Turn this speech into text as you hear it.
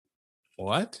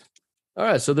What? All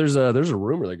right, so there's a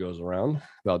rumor that goes around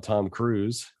about Tom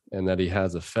Cruise and that he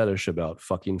has a fetish about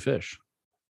fucking fish.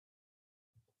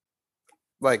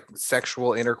 Like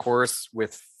sexual intercourse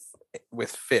with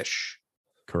fish.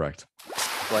 Correct.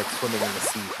 Like swimming in the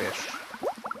sea fish.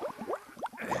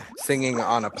 Singing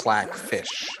on a plaque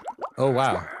fish. Oh,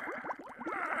 wow.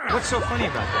 What's so funny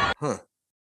about that? Huh.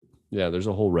 Yeah, there's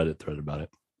a whole Reddit thread about it.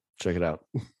 Check it out.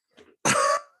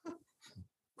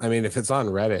 I mean, if it's on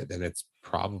Reddit, then it's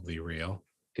probably real.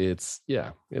 It's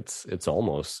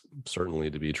almost certainly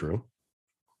to be true.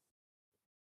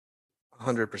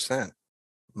 100%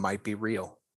 might be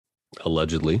real.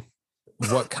 Allegedly.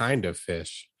 What kind of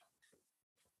fish?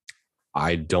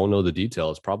 I don't know the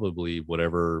details. Probably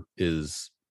whatever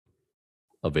is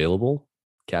available.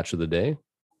 Catch of the day.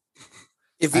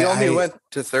 If he only went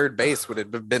to third base, would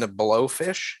it have been a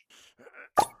blowfish?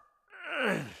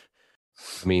 I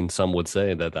mean, some would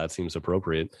say that seems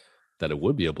appropriate, that it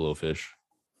would be a blowfish.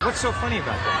 What's so funny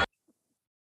about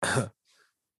that?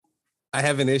 I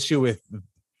have an issue with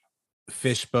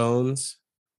fish bones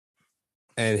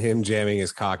and him jamming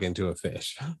his cock into a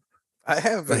fish. I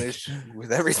have an issue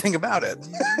with everything about it.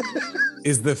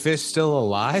 Is the fish still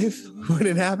alive when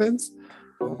it happens?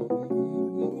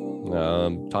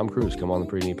 Tom Cruise, come on the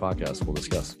Pretty Neat Podcast. We'll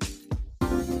discuss. Hey,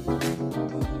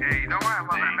 you know why I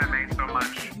love MMA so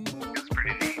much? It's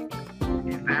pretty neat.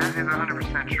 That is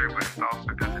 100% true, but it's also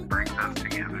because it brings us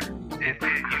together.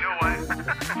 You know what?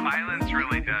 Violence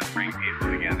really does bring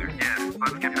people together. Yes,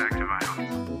 let's get back to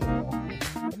violence.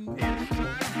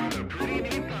 It's the Pretty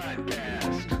Neat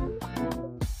Podcast.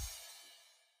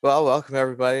 Well, welcome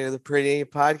everybody to the Pretty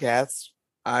Neat Podcast.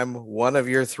 I'm one of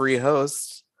your three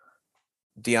hosts,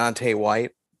 Deontay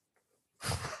White.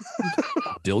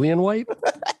 Dillian White?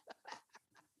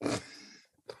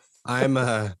 I'm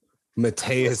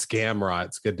Mateus Gamrot.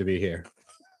 It's good to be here.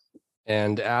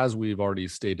 And as we've already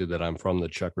stated that I'm from the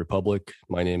Czech Republic,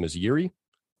 my name is Yuri,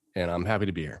 and I'm happy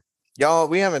to be here. Y'all,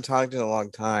 we haven't talked in a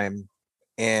long time,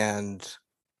 and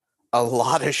a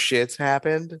lot of shit's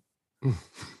happened.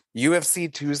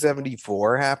 UFC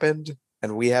 274 happened,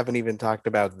 and we haven't even talked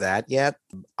about that yet.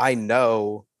 I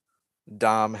know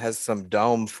Dom has some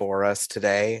dome for us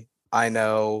today. I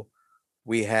know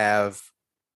we have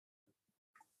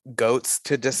goats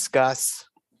to discuss.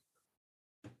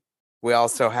 We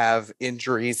also have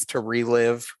injuries to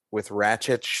relive with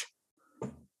Ratchich.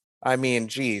 I mean,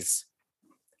 geez.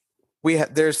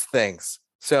 There's things.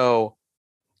 So,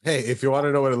 hey, if you want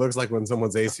to know what it looks like when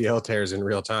someone's ACL tears in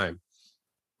real time,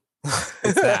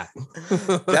 it's that.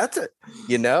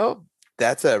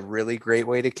 That's a really great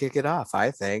way to kick it off,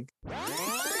 I think.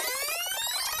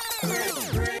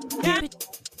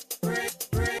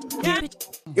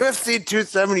 UFC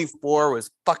 274 was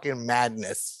fucking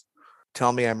madness.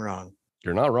 Tell me I'm wrong.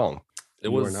 You're not wrong. It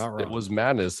You was are not wrong. It was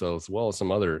madness, so as well as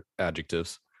some other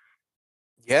adjectives.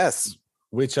 Yes.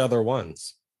 Which other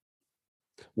ones?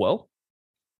 Well,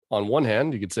 on one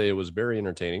hand, you could say it was very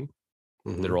entertaining.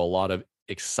 Mhm. There were a lot of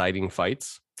exciting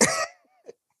fights.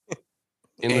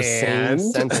 In the And?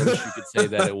 same sentence, you could say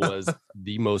that it was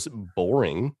the most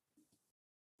boring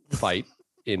fight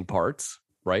in parts,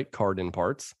 right? Card in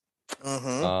parts.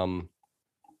 Mm-hmm.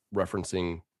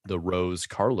 Referencing the Rose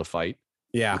Carla fight,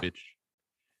 Yeah. which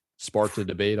sparked a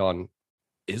debate on,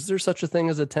 is there such a thing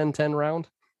as a 10-10 round?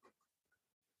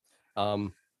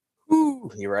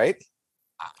 You right?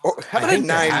 Or how about a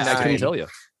 9-9? I couldn't tell you.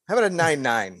 How about a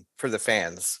 9-9 for the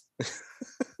fans?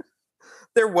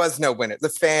 There was no winner.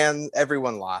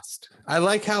 Everyone lost. I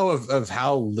like how of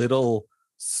how little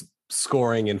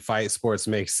scoring in fight sports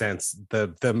makes sense.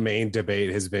 The main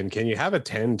debate has been, can you have a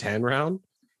 10-10 round?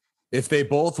 If they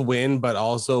both win, but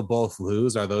also both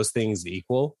lose, are those things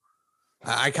equal?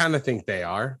 I kind of think they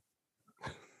are.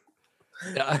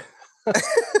 Yeah.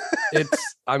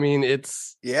 It's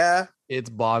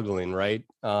boggling, right?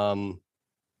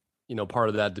 Part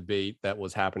of that debate that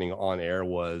was happening on air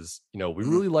was, we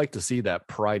really like to see that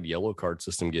pride yellow card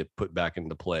system get put back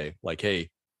into play. Like, hey,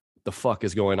 the fuck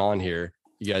is going on here?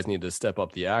 You guys need to step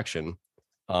up the action.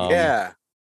 Yeah.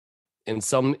 In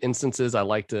some instances, I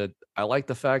like the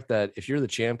fact that if you're the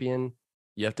champion,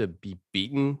 you have to be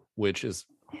beaten, which is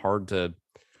hard to.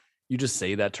 You just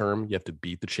say that term. You have to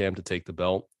beat the champ to take the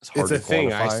belt. It's hard to quantify.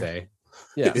 Thing I say.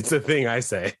 Yeah, it's a thing I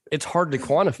say. It's hard to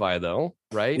quantify, though,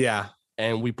 right? Yeah.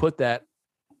 And we put that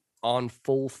on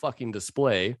full fucking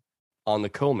display on the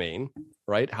co-main,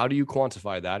 right? How do you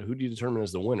quantify that? Who do you determine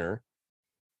as the winner?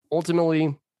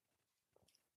 Ultimately,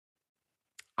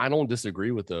 I don't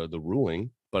disagree with the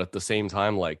ruling, but at the same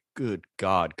time, like, good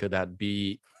God, could that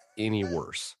be any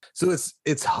worse. So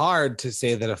it's hard to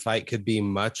say that a fight could be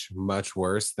much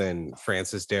worse than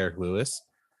Francis Derek Lewis,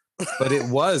 but it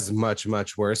was much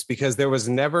worse because there was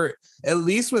never, at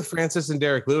least with Francis and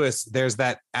Derek Lewis, there's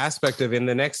that aspect of in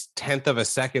the next 10th of a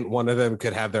second, one of them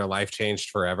could have their life changed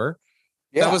forever.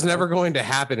 Yeah. That was never going to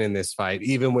happen in this fight,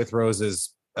 even with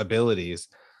Rose's abilities.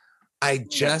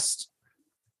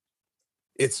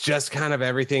 It's just kind of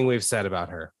everything we've said about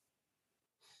her.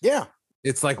 Yeah.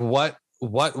 It's like what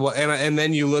and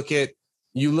then you look at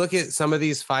some of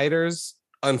these fighters,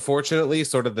 unfortunately,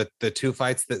 sort of the two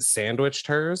fights that sandwiched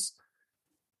hers.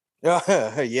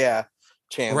 Yeah.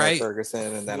 Chandler Right.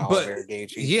 Ferguson and then But- Oliver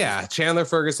Gaethje. Yeah, Chandler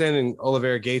Ferguson and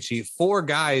Oliveira Gaethje, 4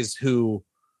 guys who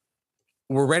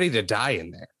were ready to die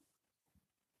in there.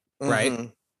 right?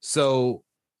 Mhm. So,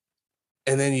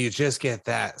 and then you just get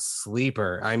that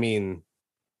sleeper. I mean,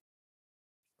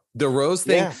 the Rose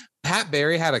thing, Yeah. Pat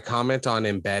Barry had a comment on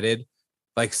Embedded.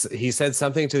 Like he said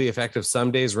something to the effect of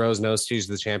some days Rose knows she's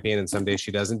the champion and some days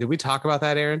she doesn't. Did we talk about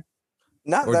that, Aaron?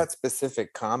 Not Or- that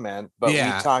specific comment, but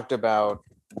Yeah. we talked about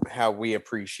how we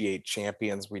appreciate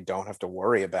champions we don't have to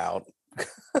worry about.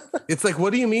 It's like,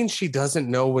 what do you mean she doesn't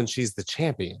know when she's the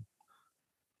champion?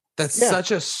 That's Yeah.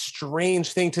 such a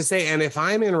strange thing to say. And if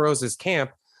I'm in Rose's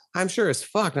camp, I'm sure as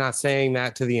fuck not saying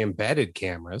that to the Embedded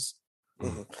cameras.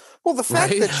 Well, the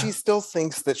fact Right? that she still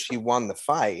thinks that she won the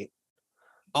fight,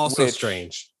 Also Which-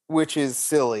 strange. which is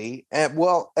silly. And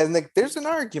there's an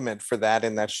argument for that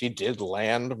in that she did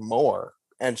land more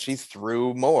and she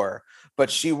threw more, but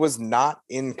she was not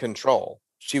in control.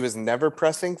 She was never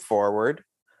pressing forward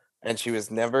and she was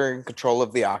never in control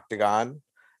of the octagon.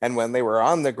 And when they were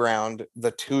on the ground, the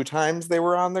 2 times they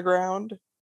were on the ground,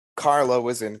 Carla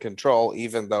was in control,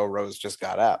 even though Rose just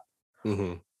got up.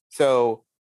 Mhm. So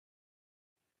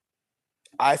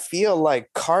I feel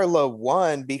like Carla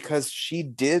won because she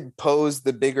did pose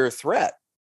the bigger threat.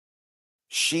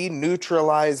 She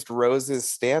neutralized Rose's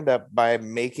stand up by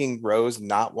making Rose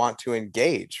not want to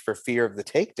engage for fear of the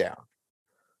takedown.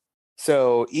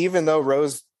 So even though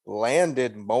Rose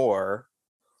landed more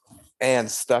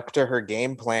and stuck to her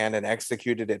game plan and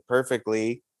executed it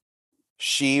perfectly,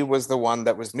 she was the one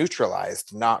that was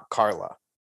neutralized, not Carla.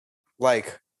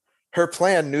 Like her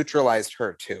plan neutralized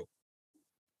her too.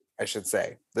 I should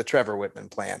say, the Trevor Whitman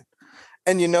plan.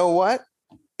 And you know what?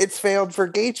 It's failed for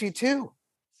Gaethje too.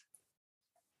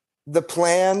 The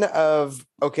plan of,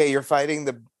 okay, you're fighting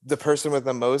the person with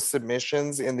the most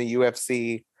submissions in the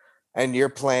UFC, and your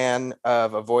plan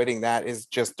of avoiding that is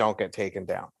just don't get taken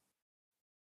down.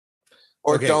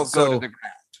 Or Okay, don't go so- to the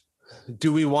ground.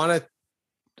 Do we want to?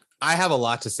 I have a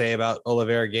lot to say about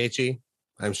Oliveira Gaethje.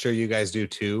 I'm sure you guys do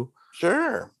too.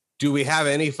 Sure. Do we have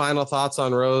any final thoughts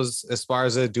on Rose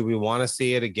Esparza? Do we want to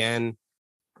see it again?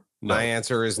 No, My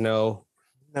answer is no.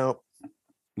 No.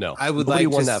 no. I would Nobody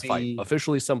like won to that fight. see-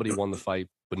 Officially, somebody won the fight,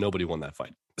 but nobody won that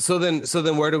fight. So then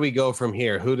where do we go from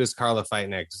here? Who does Carla fight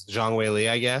next? Zhang Weili,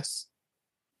 I guess.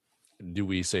 Do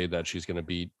we say that she's going to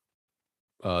beat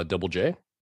Double J?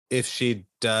 If she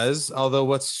does, although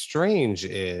what's strange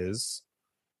is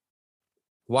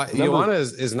why Remember- Joanna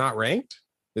is not ranked.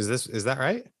 Is that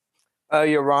right?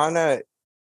 Yorana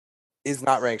is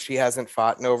not ranked. She hasn't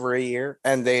fought in over a year,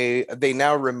 and they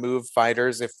now remove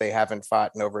fighters if they haven't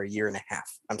fought in over a year and a half.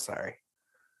 I'm sorry.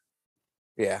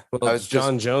 Yeah, I Well, was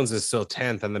John Jones is still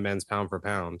 10th on the men's pound for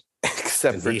pound.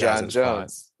 except and for he John hasn't fought.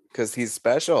 Jones because he's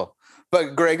special.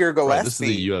 But Gregor Gillespie, Right, this is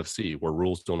the UFC where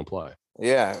rules don't apply.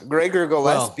 yeah, Gregor Well-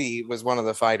 Gillespie was one of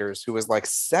the fighters who was like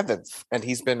 7th, and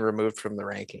he's been removed from the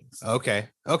rankings. Okay.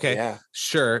 Yeah,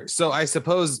 Sure. So I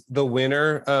suppose the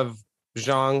winner of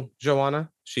Joanna,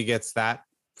 she gets that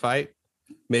fight.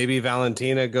 Maybe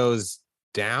Valentina goes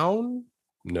down.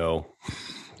 No.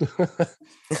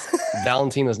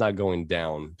 Valentina's not going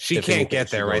down. She If can't anything, get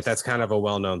she there, right? goes- That's kind of a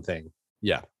well-known thing.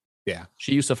 Yeah. Yeah.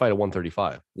 She used to fight at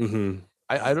 135. Mm-hmm.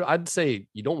 I'd say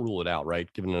you don't rule it out,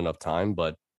 right? Given enough time,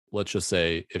 but let's just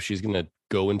say if she's going to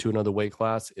go into another weight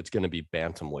class, it's going to be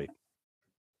bantamweight.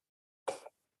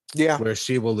 yeah, Where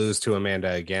she will lose to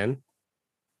Amanda again.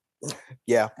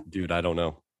 yeah. Dude, I don't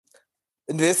know.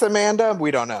 This Amanda,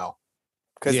 we don't know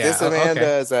because Yeah, this okay.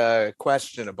 Amanda is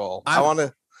questionable. I I'm- want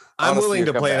to. I'm Honestly, willing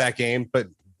to come play back. that game, but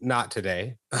not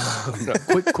today. No,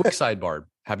 quick sidebar.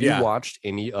 Have you Yeah. watched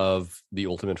any of The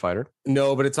Ultimate Fighter?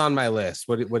 No, but it's on my list.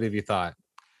 What have you thought?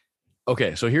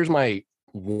 Okay, so here's my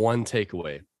one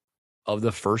takeaway of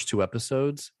the first 2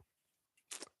 episodes.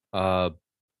 What's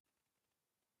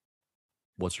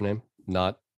her name?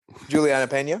 Not Juliana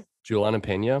Pena. Juliana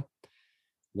Pena.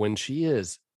 When she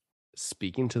is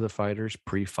speaking to the fighters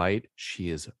pre-fight, she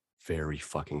is very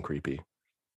fucking creepy.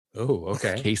 Oh,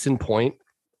 okay. Case in point,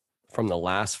 from the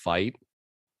last fight,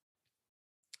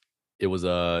 it was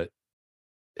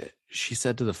she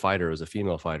said to the fighter, it was a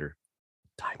female fighter,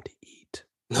 time to eat.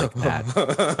 Like that,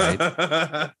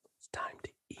 right? It's time to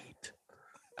eat.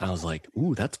 And I was like,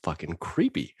 ooh, that's fucking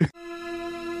creepy.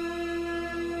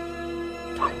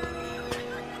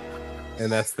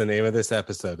 And that's the name of this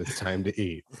episode. It's time to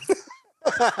eat.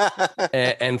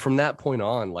 And from that point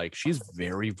on, like, she's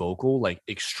very vocal, like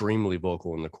extremely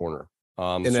vocal in the corner.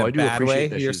 In so a I do bad appreciate way,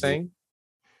 that you're she's saying?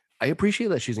 I appreciate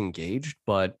that she's engaged,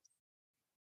 but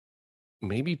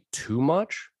maybe too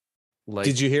much. Like,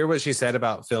 Did you hear what she said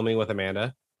about filming with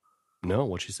Amanda? No,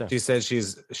 what she said? She said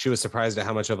she was surprised at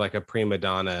how much of like a prima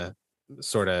donna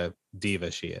sort of diva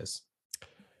she is.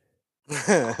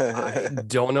 I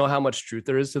don't know how much truth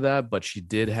there is to that, but she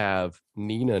did have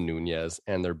Nina Nunez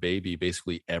and their baby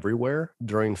basically everywhere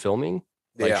during filming.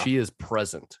 Like, she is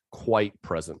present, quite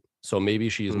present. So maybe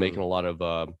she is making a lot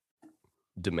of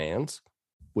demands,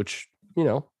 which, you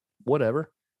know,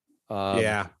 whatever.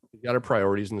 Yeah. Got her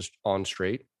priorities on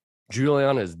straight.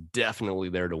 Juliana is definitely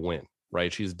there to win,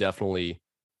 right? She's definitely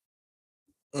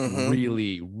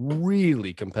really,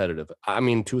 really competitive. I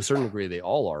mean, to a certain degree, they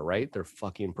all are, right? They're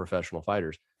fucking professional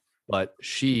fighters. But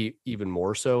she, even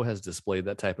more so, has displayed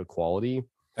that type of quality.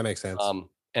 That makes sense.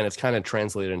 And it's kind of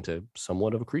translated into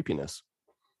somewhat of a creepiness.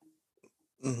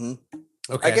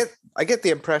 Okay. I get the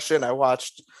impression, I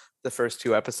watched the first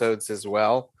 2 episodes as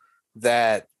well,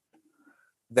 that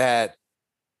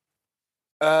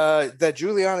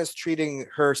Juliana is treating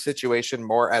her situation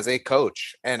more as a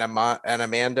coach, and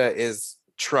Amanda is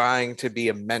trying to be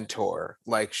a mentor.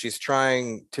 Like, she's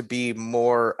trying to be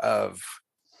more of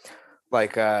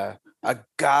like a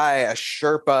guy, a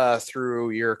Sherpa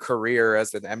through your career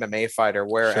as an MMA fighter,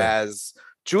 whereas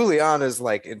Juliana's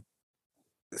like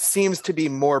seems to be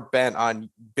more bent on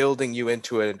building you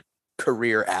into a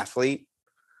career athlete.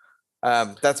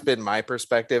 That's been my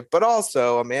perspective, but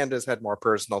also Amanda's had more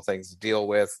personal things to deal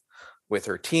with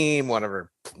her team. One of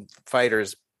her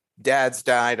fighters' dads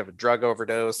died of a drug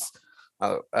overdose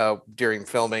during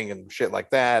filming and shit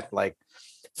like that. Like,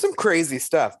 some crazy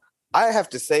stuff. I have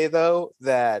to say though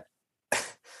that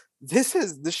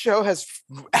the show has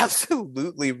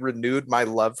absolutely renewed my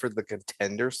love for the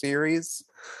Contender series,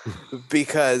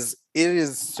 because it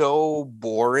is so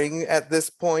boring at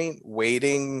this point,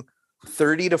 waiting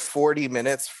 30 to 40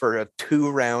 minutes for a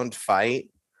 2-round fight.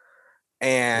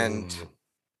 And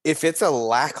if it's a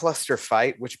lackluster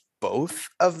fight, which both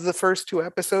of the first 2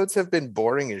 episodes have been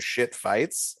boring as shit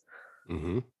fights,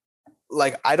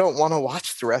 like, I don't want to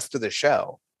watch the rest of the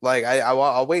show. Like,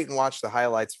 I'll wait and watch the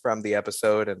highlights from the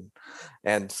episode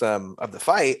and some of the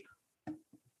fight.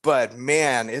 But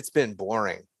man, it's been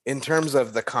boring in terms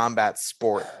of the combat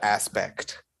sport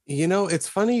aspect. You know, it's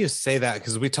funny you say that,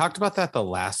 because we talked about that the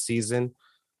last season,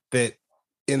 that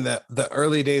in the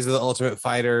early days of the Ultimate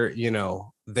Fighter, you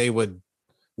know, they would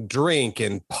drink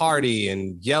and party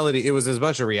and yell at it was as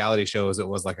much a reality show as it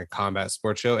was like a combat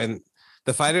sports show. And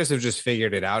the fighters have just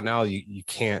figured it out now. You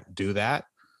can't do that.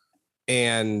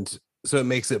 And so it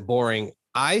makes it boring.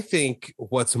 I think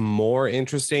what's more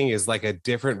interesting is like a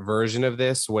different version of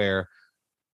this, where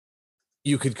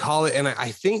you could call it, and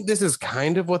I think this is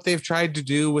kind of what they've tried to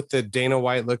do with the Dana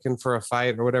White looking for a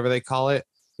fight, or whatever they call it,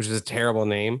 which is a terrible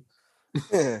name.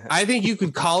 I think you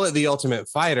could call it the Ultimate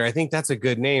Fighter. I think that's a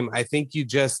good name. I think you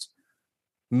just,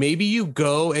 maybe you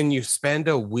go and you spend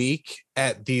a week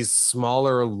at these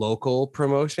smaller local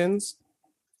promotions.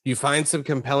 You find some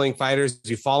compelling fighters,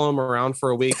 you follow them around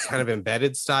for a week, kind of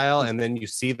embedded style, and then you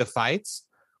see the fights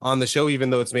on the show,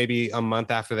 even though it's maybe a month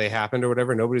after they happened or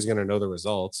whatever. Nobody's going to know the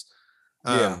results.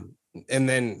 And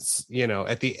then, you know,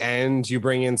 at the end, you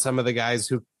bring in some of the guys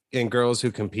who and girls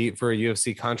who compete for a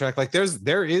UFC contract. Like,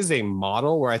 there is a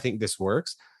model where I think this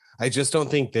works. I just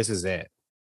don't think this is it.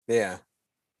 Yeah.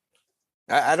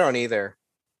 I don't either.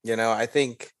 You know, I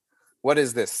think, what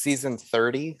is this, season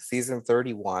 30, season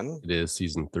 31? It is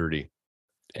season 30.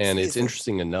 And it's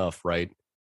interesting enough, right?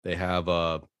 They have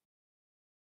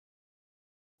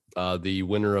the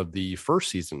winner of the first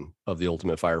season of The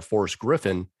Ultimate Fighter, Forrest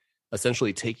Griffin,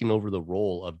 essentially taking over the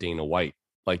role of Dana White.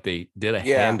 Like, they did a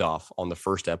handoff on the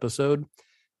first episode,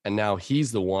 and now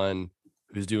he's the one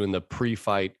who's doing the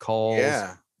pre-fight calls.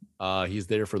 Yeah. He's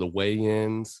there for the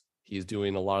weigh-ins. He's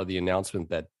doing a lot of the announcements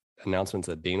that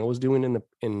Dana was doing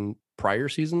in prior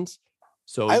seasons.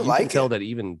 So you can tell that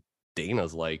even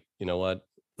Dana's like, you know what?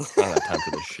 I don't have time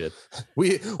for this shit.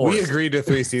 We agreed to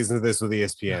 3 seasons of this with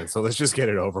ESPN, so let's just get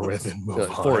it over with and move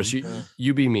on. Forrest,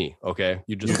 you be me, okay?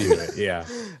 You just be me.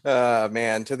 Yeah.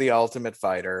 Man, to the Ultimate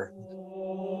Fighter.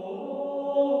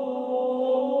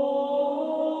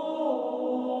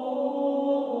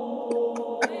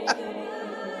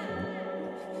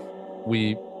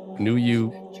 we knew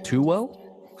you too well.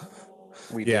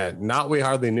 We Yeah, did. not we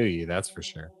hardly knew you, that's for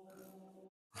sure.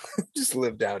 Just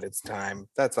lived out its time.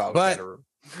 That's all. But- we gotta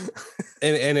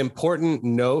An important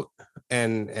note,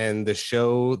 and the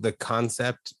show, the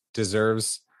concept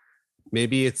deserves,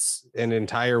 maybe it's an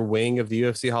entire wing of the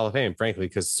UFC Hall of Fame, frankly,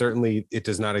 because certainly it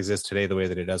does not exist today the way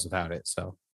that it does without it.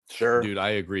 So Sure. Dude,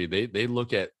 I agree. They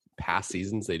look at past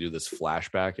seasons. They do this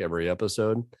flashback every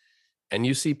episode, and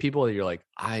you see people that you're like,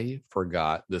 I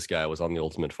forgot this guy was on The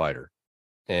Ultimate Fighter,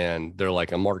 and they're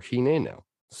like a marquee name now.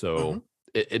 So Mhm.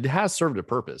 it has served a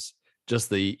purpose. Just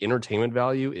the entertainment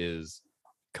value is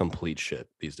complete shit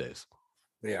these days.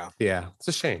 Yeah. yeah, it's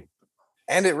a shame.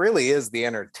 And it really is the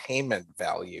entertainment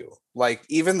value. Like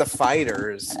even the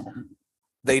fighters,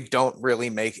 they don't really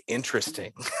make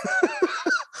interesting.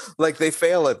 Like they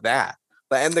fail at that.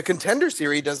 And the Contender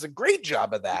Series does a great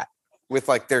job of that with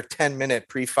like their 10-minute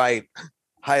pre-fight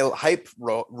hype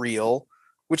reel,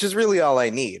 which is really all I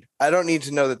need. I don't need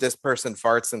to know that this person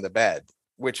farts in the bed,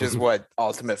 which is what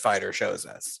Ultimate Fighter shows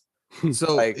us.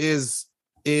 So Like- is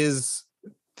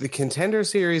the Contender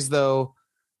Series though?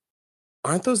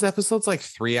 Aren't those episodes like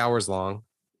 3 hours long?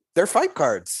 They're fight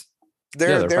cards.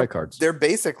 They're fight cards. They're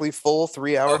basically full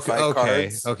 3-hour fight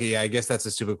cards. Okay. Yeah, I guess that's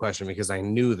a stupid question because I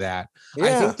knew that. I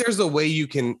Yeah. think there's a way you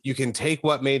can take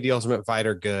what made the Ultimate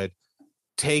Fighter good,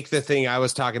 take the thing I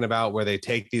was talking about where they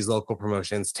take these local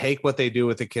promotions, take what they do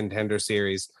with the Contender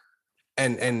Series,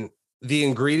 and the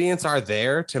ingredients are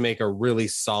there to make a really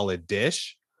solid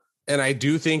dish. And I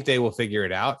do think they will figure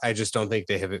it out. I just don't think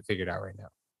they have it figured out right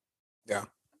now.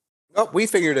 Oh, we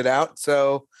figured it out.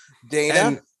 So Dana,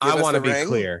 And give I us want to the be ring.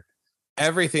 clear.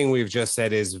 Everything we've just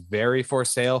said is very for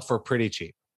sale for pretty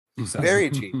cheap. So, Very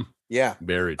cheap. Yeah.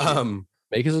 Very cheap.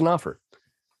 Make us an offer.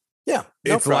 Yeah.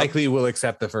 No it's problem. likely we'll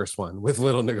accept the first one with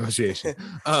little negotiation.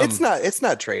 It's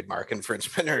not trademark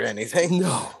infringement or anything.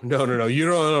 No. You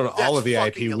don't own all of the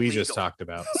That's IP we fucking just illegal. talked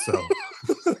about.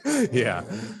 So yeah.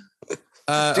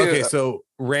 Dude, Okay, so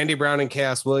Randy Brown and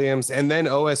Chaos Williams, and then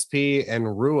OSP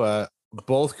and Rua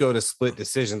both go to split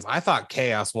decisions. I thought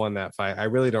Chaos won that fight. I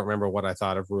really don't remember what I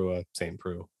thought of Rua St.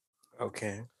 Preux.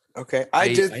 Okay. I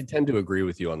I tend to agree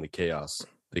with you on the chaos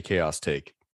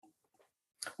take.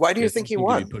 Why do you They think he seem to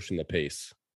be won? pushing the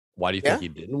pace? Why do you Yeah? think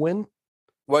he didn't win?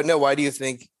 What? No. Why do you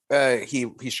think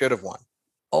he should have won?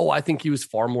 Oh, I think he was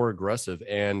far more aggressive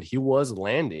and he was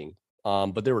landing.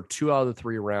 But there were 2 out of the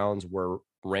 3 rounds where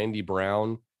Randy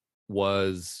Brown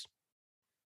was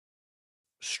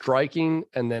striking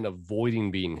and then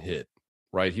avoiding being hit,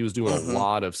 right? He was doing Mhm. a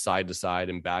lot of side to side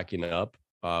and backing up,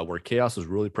 where Chaos was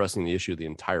really pressing the issue the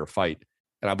entire fight.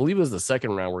 And I believe it was the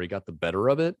second round where he got the better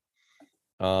of it.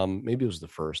 Maybe it was the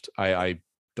first. I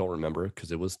don't remember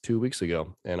because it was 2 weeks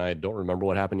ago and I don't remember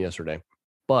what happened yesterday.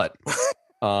 But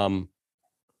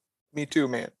Me too,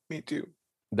 man. Me too.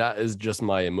 that is just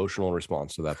my emotional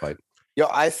response to that fight. Yo,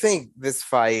 I think this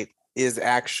fight is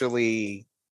actually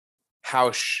how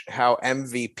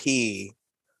MVP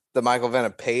the Michael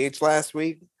Venom Page last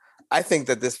week. I think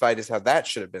that this fight is how that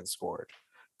should have been scored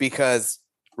because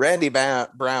Randy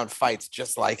Brown fights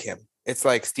just like him. It's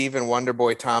like Stephen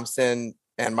Wonderboy Thompson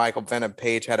and Michael Venom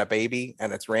Page had a baby,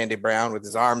 and it's Randy Brown with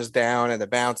his arms down and the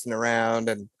bouncing around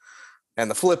and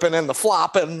the flipping and the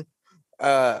flopping.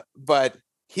 But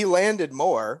he landed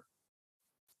more.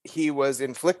 He was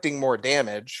inflicting more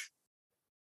damage,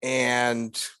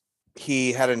 and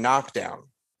he had a knockdown.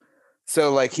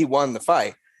 So, like, he won the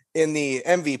fight. In the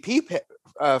MVP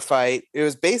fight, it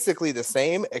was basically the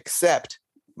same, except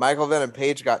Michael Venom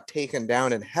Page got taken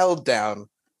down and held down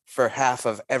for half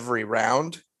of every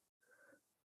round,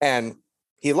 and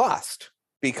he lost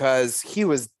because he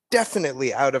was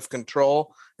definitely out of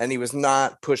control and he was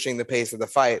not pushing the pace of the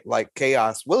fight like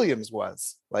Chaos Williams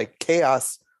was. Like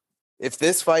Chaos, if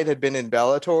this fight had been in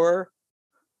Bellator,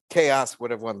 Chaos would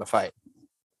have won the fight.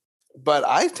 But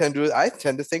I tend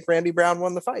to think Randy Brown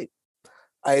won the fight.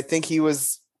 I think he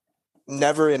was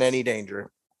never in any danger.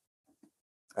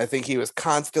 I think he was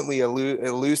constantly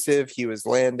elusive. He was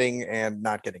landing and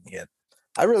not getting hit.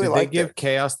 I really Did they liked give it.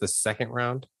 Chaos the second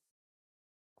round?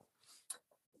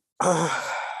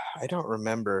 I don't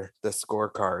remember the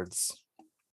scorecards,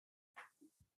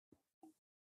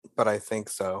 but I think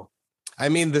so. I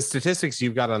mean, the statistics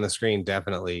you've got on the screen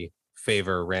definitely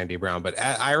favor Randy Brown, but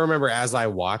I remember as I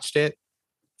watched it,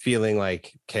 feeling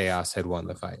like Chaos had won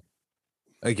the fight.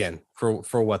 Again, for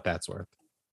what that's worth.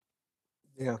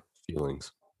 Yeah.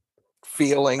 Feelings.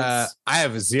 Feelings. I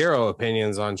have zero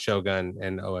opinions on Shogun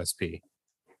and OSP.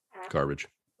 Garbage.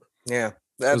 Yeah.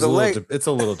 It's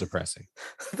a little depressing.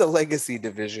 The legacy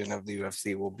division of the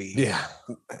UFC will be Yeah.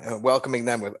 welcoming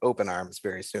them with open arms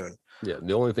very soon. Yeah,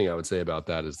 the only thing I would say about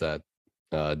that is that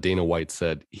Dana White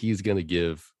said he's going to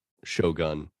give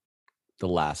Shogun the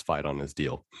last fight on his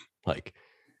deal. Like,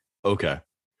 okay,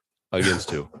 against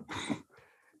two.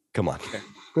 Come on.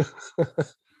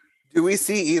 Do we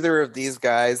see either of these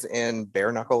guys in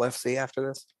bare knuckle FC after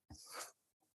this?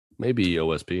 Maybe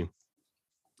OSP.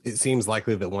 It seems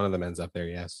likely that one of them ends up there.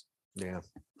 Yes. Yeah.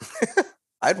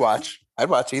 I'd watch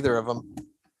either of them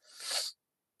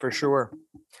for sure.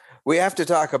 We have to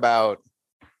talk about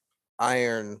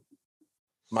Iron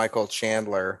Michael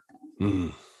Chandler.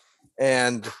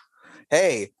 And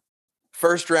hey,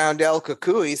 first round El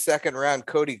Kukui, second round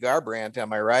Cody Garbrandt.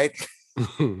 Am I right?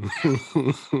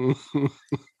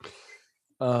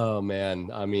 Oh man,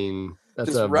 I mean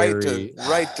that's Just a right very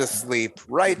to sleep.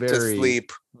 Right to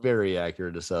sleep. Very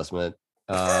accurate assessment.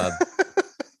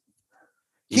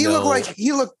 He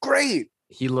looked great.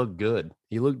 He looked good.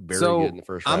 He looked very So, good in the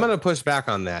first round. I'm going to push back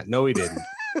on that. No, he didn't.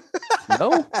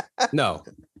 No.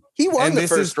 He won And the this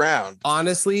first is- round.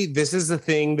 Honestly, this is the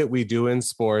thing that we do in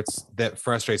sports that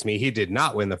frustrates me. He did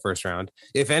not win the first round.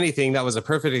 If anything, that was a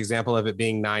perfect example of it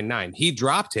being 9-9. He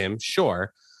dropped him,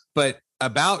 sure, but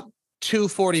about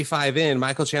 2:45 in,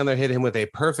 Michael Chandler hit him with a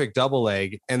perfect double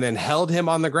leg and then held him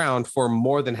on the ground for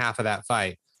more than half of that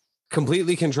fight,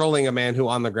 completely controlling a man who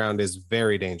on the ground is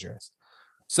very dangerous.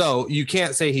 So you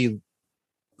can't say he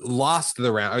lost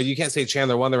the round, or you can't say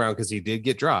Chandler won the round because he did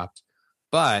get dropped,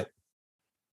 but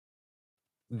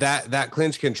that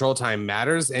clinch control time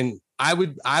matters. And I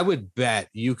would bet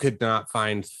you could not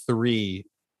find 3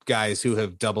 guys who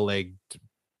have double legged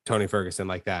Tony Ferguson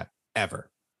like that ever.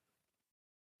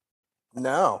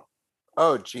 No.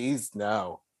 Oh, geez,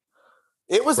 no.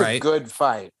 It was a Right. good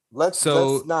fight. Let's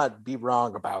not be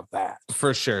wrong about that.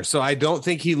 For sure. So I don't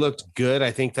think he looked good.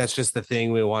 I think that's just the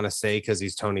thing we want to say because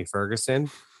he's Tony Ferguson.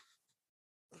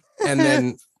 And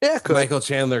then Yeah, good. Michael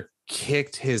Chandler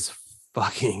kicked his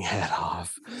fucking head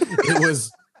off. It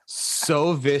was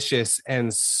so vicious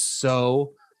and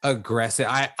so aggressive.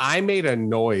 I made a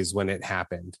noise when it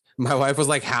happened. My wife was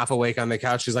like half awake on the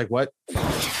couch. She's like, what's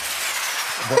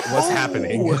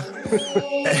happening?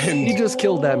 And he just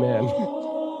killed that man.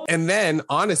 And then,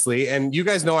 honestly, and you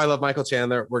guys know I love Michael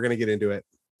Chandler. We're going to get into it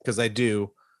because I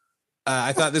do.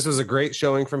 I thought this was a great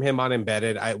showing from him on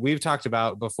Embedded. We've talked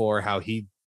about before how he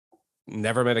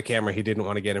never met a camera he didn't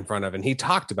want to get in front of. And he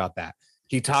talked about that.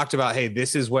 He talked about, hey,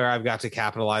 this is where I've got to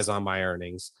capitalize on my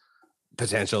earnings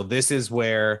potential. This is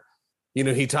where,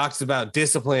 he talks about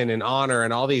discipline and honor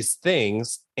and all these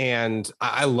things. And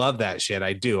I love that shit.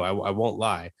 I do. I won't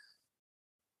lie.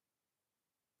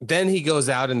 Then he goes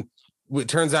out and it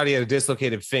turns out he had a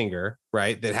dislocated finger,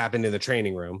 right? That happened in the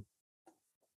training room.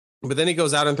 But then he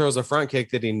goes out and throws a front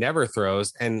kick that he never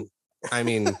throws. And I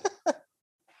mean,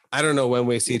 I don't know when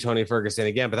we see Tony Ferguson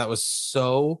again, but that was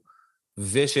so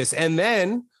vicious. And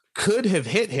then could have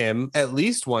hit him at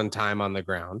least one time on the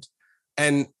ground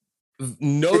and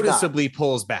noticeably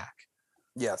pulls back.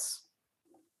 Yes.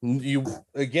 I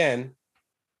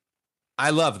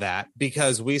love that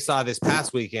because we saw this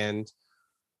past weekend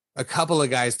a couple of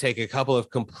guys take a couple of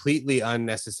completely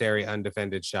unnecessary,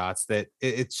 undefended shots that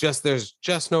there's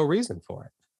just no reason for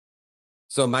it.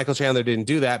 So Michael Chandler didn't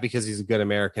do that because he's a good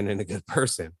American and a good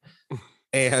person.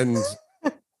 And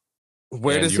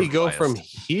where does he go from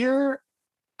here?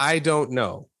 I don't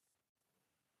know.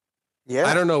 Yeah.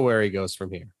 I don't know where he goes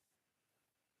from here.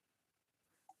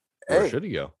 Where should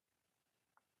he go?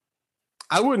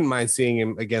 I wouldn't mind seeing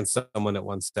him against someone at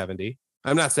 170.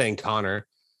 I'm not saying Connor,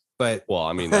 but well,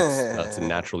 I mean that's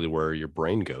naturally where your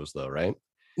brain goes, though, right?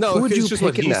 No, who would you just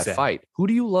pick in that said. fight? Who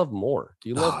do you love more? Do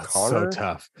you love Connor? It's so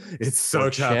tough. It's so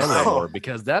tough. Chandler more?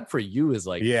 Because that for you is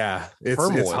like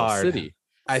it's hard. City.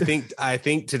 I think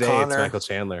today it's Michael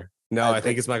Chandler. No, I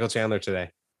think it's Michael Chandler today.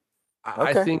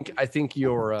 Okay. I think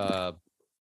your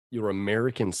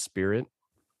American spirit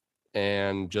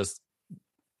and just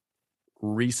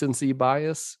recency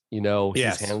bias, he's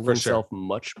handled himself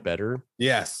much better.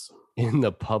 Yes. In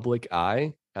the public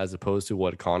eye, as opposed to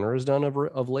what Connor has done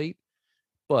of late.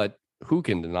 But who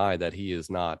can deny that he is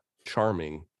not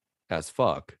charming as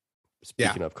fuck?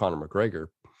 Speaking of Conor McGregor,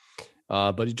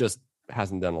 but he just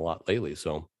hasn't done a lot lately.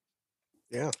 So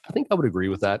yeah, I think I would agree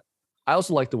with that. I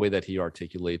also like the way that he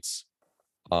articulates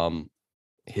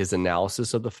his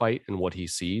analysis of the fight and what he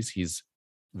sees. He's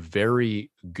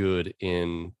very good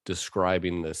in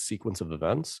describing the sequence of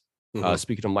events.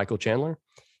 Speaking of Michael Chandler,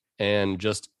 and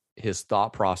just his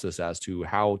thought process as to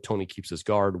how Tony keeps his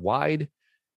guard wide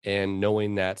and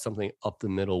knowing that something up the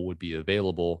middle would be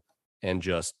available and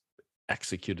just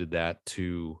executed that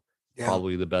to Yeah.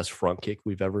 probably the best front kick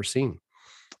we've ever seen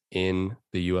in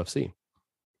the UFC.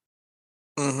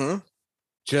 Mm-hmm.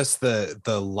 Just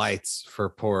the lights for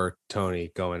poor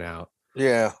Tony going out.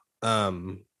 Yeah.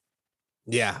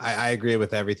 Yeah, I agree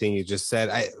with everything you just said.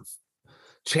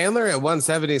 Chandler at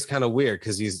 170 is kind of weird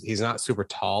because he's not super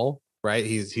tall, right?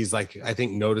 He's like, I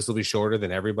think, noticeably shorter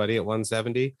than everybody at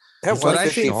 170. At But I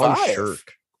think 155. Sean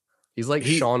Shirk. He's like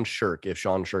Sean Shirk if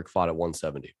Sean Shirk fought at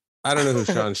 170. I don't know who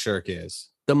Sean Shirk is.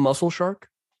 The Muscle Shark?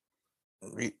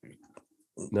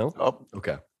 No? Oh,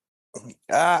 Okay.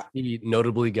 ah, He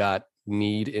notably got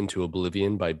kneed into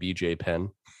oblivion by BJ Penn.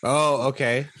 Oh,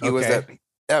 okay. he was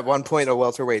at one point a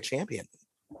welterweight champion.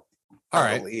 All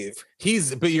I right. believe.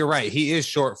 But you're right. He is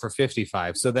short for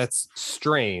 55. So that's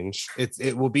strange.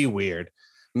 It will be weird.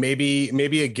 Maybe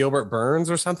a Gilbert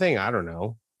Burns or something. I don't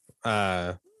know.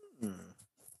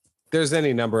 There's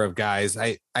any number of guys.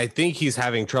 I think he's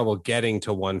having trouble getting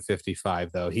to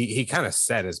 155 though. He kind of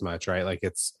said as much, right? Like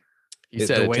He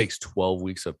said it takes 12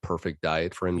 weeks of perfect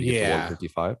diet for him to get to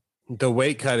 155. The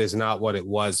weight cut is not what it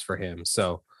was for him.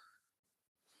 So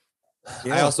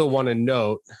Yeah. I also want to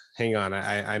note, hang on,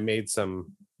 I made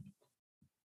some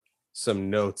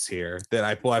notes here that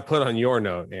I put on your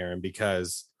note, Aaron,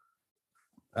 because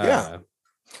Yeah.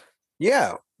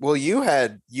 Well,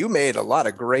 you made a lot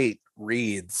of great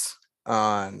reads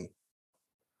on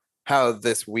how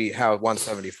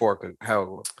 274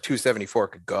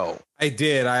 could go. I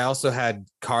did. I also had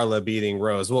Carla beating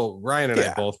Rose. Well, Ryan and I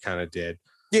Yeah. both kind of did.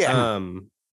 Yeah.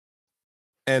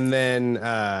 And then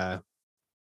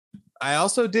I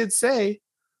also did say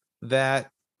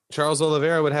that Charles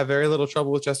Oliveira would have very little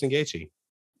trouble with Justin Gaethje.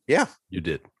 Yeah. You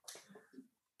did.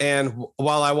 And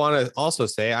while I want to also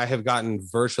say I have gotten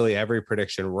virtually every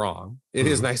prediction wrong, it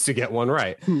is nice to get one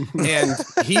right. And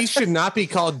he should not be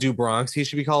called Dubronx. He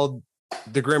should be called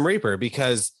the Grim Reaper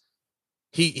because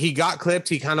he got clipped.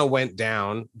 He kind of went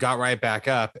down, got right back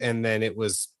up. And then it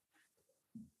was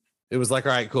like,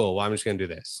 all right, cool. Well, I'm just going to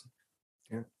do this.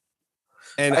 Yeah.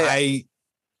 And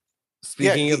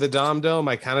speaking of the Dom Dome,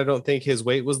 I kind of don't think his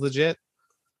weight was legit.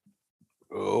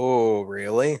 Oh,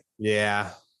 really?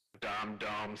 Yeah.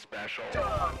 Dom special.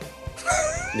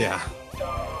 Yeah.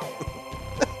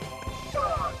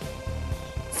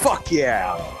 Fuck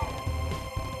yeah.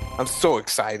 I'm so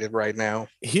excited right now.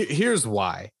 Here's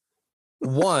why.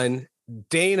 One,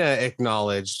 Dana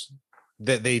acknowledged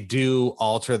that they do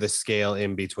alter the scale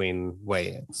in between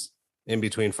weigh-ins, in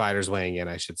between fighters weighing in,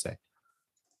 I should say.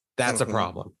 That's a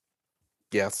problem.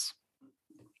 Yes.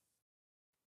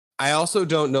 I also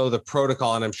don't know the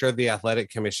protocol, and I'm sure the athletic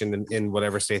commission in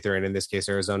whatever state they're in this case,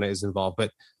 Arizona, is involved,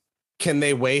 but can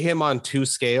they weigh him on 2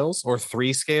 scales or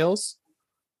 3 scales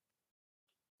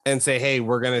and say, hey,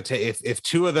 we're going to take, if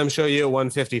 2 of them show you at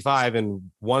 155 and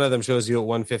 1 of them shows you at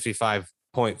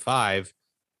 155.5,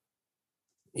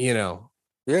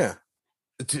 Yeah.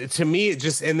 to me, it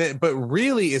just, but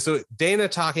really, so Dana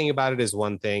talking about it is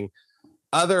one thing.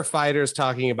 Other fighters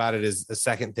talking about it is a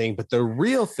second thing, but the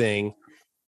real thing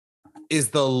is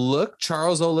the look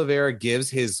Charles Oliveira gives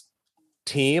his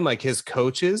team, like his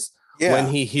coaches, when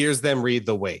he hears them read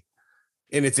the weight.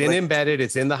 And it's embedded,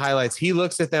 it's in the highlights. He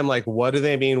looks at them like, what do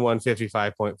they mean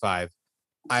 155.5?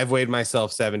 I've weighed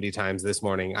myself 70 times this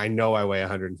morning. I know I weigh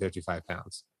 155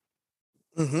 pounds.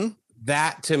 Mm-hmm.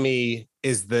 That to me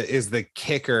is the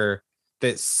kicker,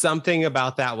 that something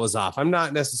about that was off. I'm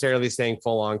not necessarily saying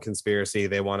full on conspiracy.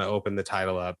 They want to open the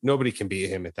title up. Nobody can beat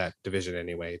him at that division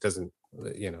anyway. It doesn't,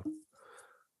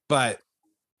 but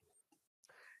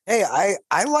Hey,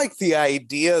 I like the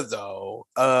idea though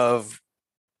of,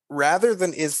 rather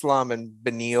than Islam and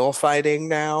Beneil fighting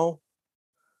now,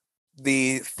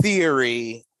 the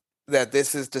theory that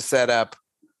this is to set up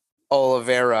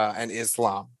Oliveira and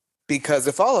Islam. Because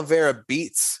if Oliveira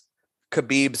beats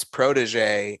Khabib's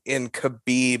protege in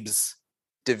Khabib's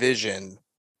division,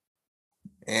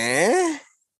 maybe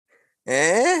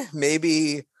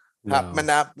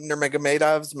Khabib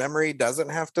Nurmagomedov's memory doesn't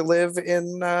have to live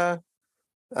in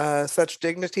such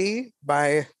dignity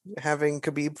by having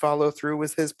Khabib follow through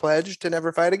with his pledge to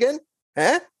never fight again.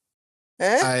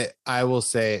 I will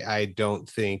say I don't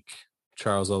think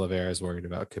Charles Oliveira is worried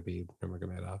about Khabib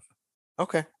Nurmagomedov.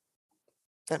 Okay.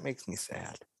 That makes me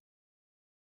sad.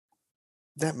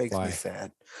 That makes Why? me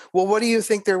sad. Well, what do you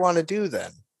think they want to do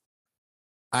then?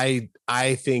 I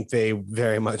think they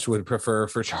very much would prefer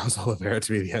for Charles Oliveira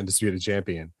to be the undisputed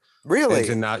champion. Really? And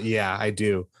to not, yeah, I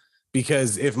do.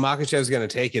 Because if Makhachev's going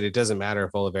to take it, it doesn't matter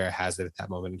if Oliveira has it at that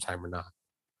moment in time or not.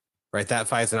 Right? That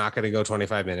fight's not going to go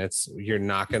 25 minutes. You're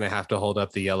not going to have to hold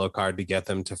up the yellow card to get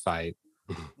them to fight.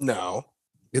 No.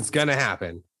 It's going to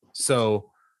happen.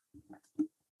 So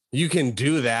You can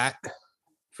do that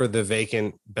for the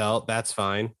vacant belt. That's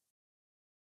fine.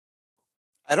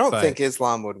 I don't But- think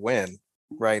Islam would win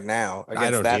right now I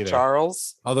against don't that either.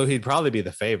 Charles. Although he'd probably be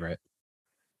the favorite.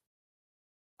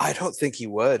 I don't think he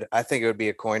would. I think it would be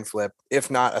a coin flip,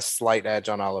 if not a slight edge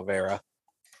on Oliveira.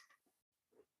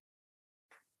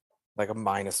 Like a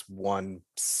minus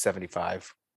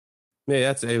 175.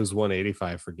 Yeah, it was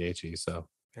 185 for Gaethje, so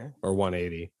Okay. or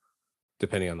 180,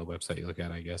 depending on the website you look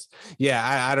at, I guess. Yeah,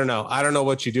 I don't know. I don't know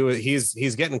what you do.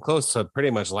 He's getting close to pretty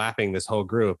much lapping this whole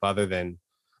group. Other than,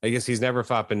 I guess he's never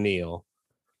fought Beneil.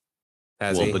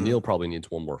 Has Well, he? Beneil probably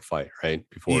needs one more fight, right?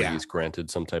 Before Yeah. he's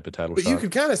granted some type of title But shot. you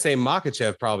could kind of say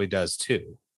Makachev probably does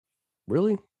too.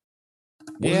 Really?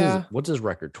 Yeah. What's his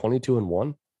record?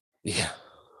 22-1? Yeah,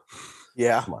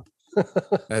 Yeah. Come on.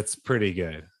 that's pretty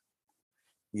good.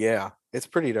 Yeah. It's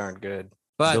pretty darn good.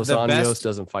 But Dos the Anjos best,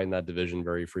 doesn't fight in that division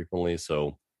very frequently,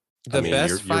 so the I mean, best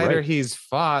you're fighter right. he's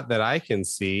fought that I can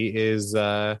see is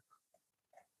Dan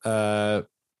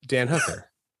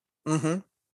Hooker. Mm-hmm.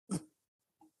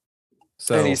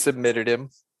 So And he submitted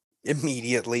him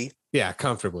immediately. yeah,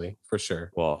 comfortably for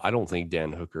sure. well, I don't think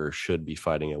Dan Hooker should be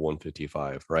fighting at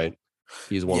 155, right?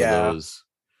 He's one Yeah. of those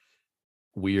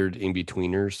weird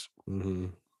in-betweeners. Mm-hmm.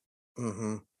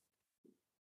 Mm-hmm.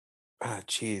 Ah,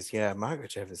 geez. Yeah.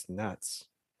 Makachev is nuts.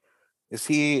 Is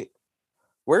he,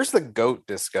 where's the GOAT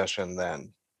discussion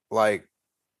then? Like,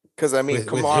 because I mean, With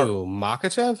Kamar, who?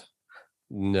 Makachev?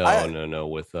 No, I-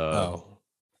 with Oh,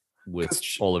 with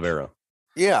 'Cause- Oliveira.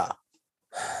 yeah.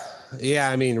 yeah.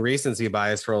 I mean, recency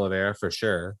bias for Oliveira for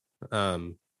sure.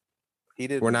 He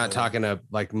did. We're not talking a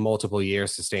like multiple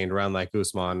years sustained run like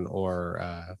Usman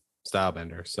or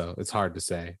Stylebender, so it's hard to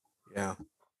say. Yeah.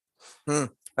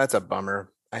 That's a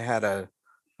bummer. I had a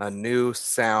new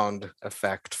sound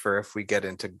effect for if we get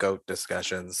into GOAT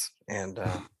discussions, and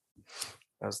I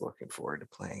was looking forward to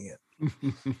playing it,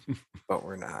 but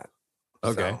we're not.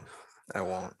 Okay. So I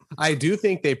won't. I do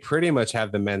think they pretty much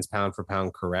have the men's pound for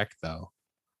pound correct, though,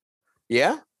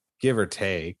 Yeah. give or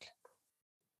take.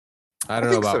 I I don't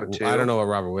know think so, about. too. I don't know what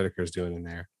Robert Whitaker's doing in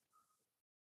there,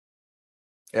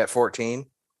 At 14.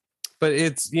 but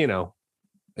it's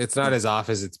it's not as off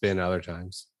as it's been other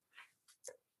times.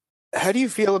 How do you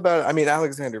feel about? I mean,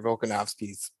 Alexander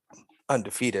Volkanovski's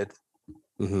undefeated,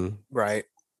 Mm-hmm. right?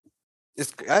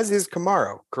 As is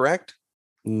Kamaru, correct?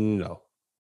 No.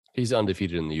 He's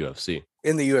undefeated in the UFC.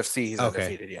 In the UFC, he's Okay.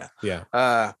 undefeated. Yeah.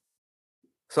 Yeah.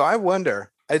 So I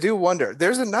do wonder.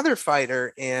 There's another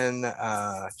fighter in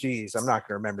geez, I'm not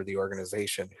gonna remember the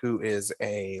organization, who is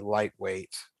a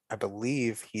lightweight. I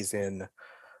believe he's in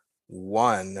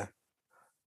one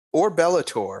or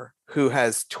Bellator, who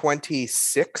has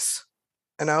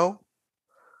 26-0.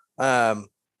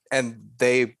 And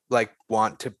they like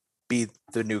want to be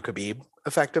the new Khabib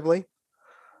effectively.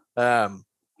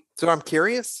 So I'm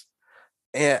curious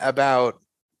about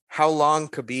how long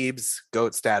Khabib's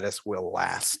GOAT status will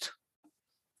last.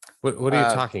 What are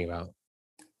you talking about?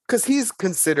 Because he's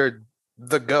considered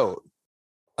the GOAT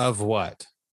Of what?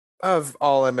 of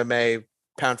all MMA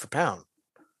pound for pound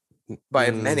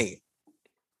by Mm, many.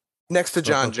 Next to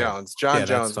John okay. Jones. John Yeah, that's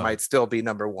Jones fine. might still be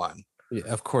number one. Yeah,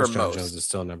 of course, for John most. Jones is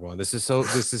still number one. This is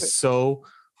so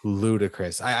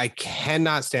ludicrous. I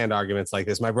cannot stand arguments like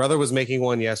this. My brother was making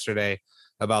one yesterday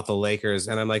about the Lakers,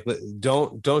 and I'm like,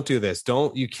 don't do this.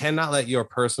 You cannot let your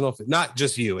personal, not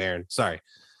just you, Aaron. Sorry,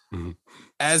 Mhm.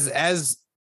 as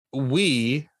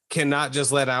we cannot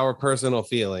just let our personal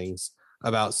feelings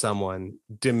about someone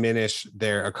diminish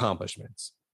their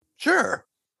accomplishments. Sure.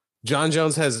 John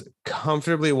Jones has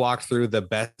comfortably walked through the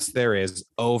best there is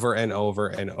over and over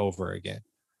and over again.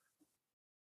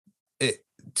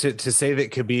 To say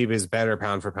that Khabib is better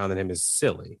pound for pound than him is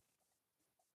silly.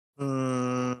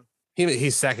 Mm,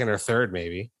 He's second or third,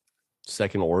 maybe.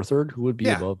 Second or third? Who would be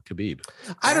Yeah. above Khabib?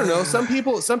 I don't know. Some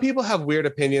people have weird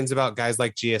opinions about guys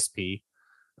like GSP.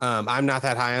 I'm not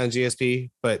that high on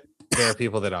GSP, but there are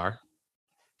people that are.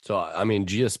 So I mean,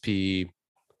 GSP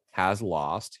has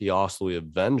lost. He also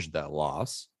avenged that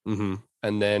loss Mm-hmm.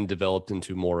 and then developed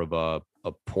into more of a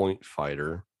point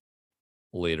fighter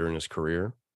later in his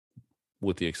career,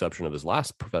 with the exception of his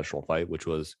last professional fight, which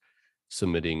was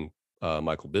submitting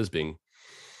Michael Bisping.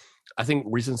 I think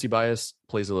recency bias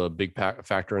plays a big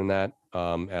factor in that,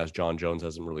 as John Jones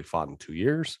hasn't really fought in 2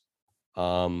 years.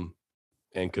 And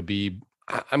Khabib,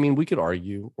 I mean, we could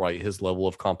argue, right, his level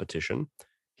of competition.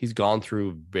 He's gone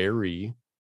through very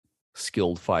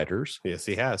skilled fighters. Yes,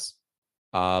 he has.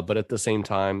 But at the same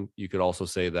time, you could also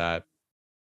say that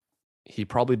he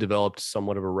probably developed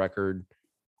somewhat of a record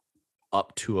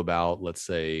up to about, let's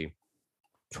say,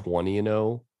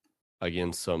 20-0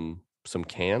 against some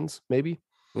cans, maybe.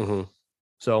 Mhm.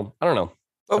 So I don't know.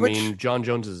 But I which, mean, John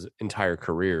Jones's entire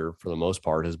career, for the most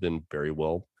part, has been very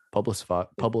well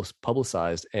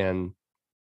publicized and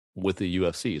with the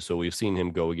UFC. So we've seen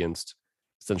him go against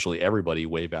essentially everybody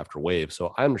wave after wave.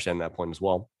 So I understand that point as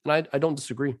well. And I don't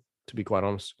disagree, to be quite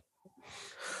honest.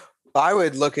 I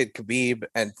would look at Khabib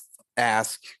and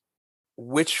ask,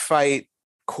 which fight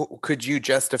could you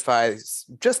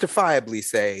justifiably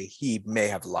say he may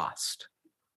have lost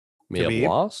May Khabib? have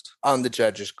lost? on the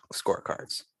judges'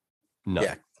 scorecards? No.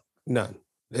 Yeah. None.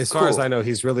 As far as Cool. I know,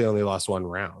 he's really only lost one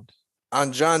round.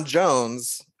 On John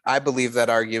Jones, I believe that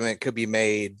argument could be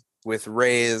made with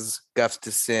Reyes,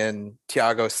 Gustafsson,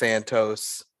 Thiago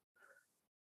Santos.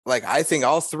 Like, I think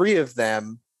all three of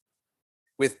them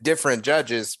with different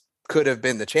judges could have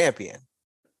been the champion.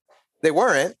 They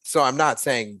weren't, so I'm not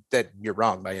saying that you're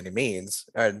wrong by any means,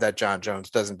 or that John Jones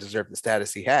doesn't deserve the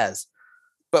status he has.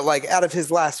 But like, out of his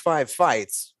last 5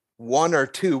 fights, 1 or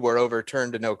 2 were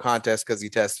overturned to no contest because he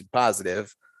tested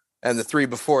positive, and the 3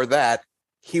 before that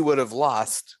he would have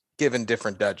lost given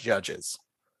different judges.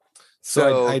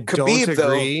 So I don't Khabib,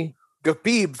 agree. though,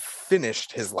 Khabib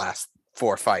finished his last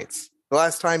 4 fights. The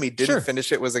last time he didn't Sure.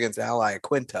 finish it was against Ally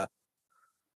Quinta.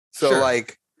 So Sure.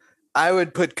 like, I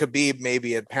would put Khabib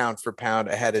maybe at pound for pound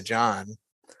ahead of John,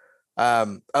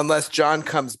 unless John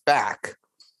comes back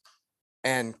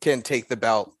and can take the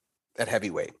belt at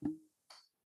heavyweight.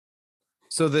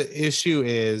 So the issue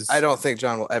is, I don't think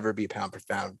John will ever be pound for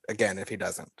pound again if he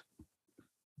doesn't.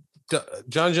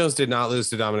 John Jones did not lose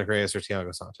to Dominic Reyes or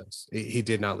Thiago Santos. He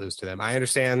did not lose to them. I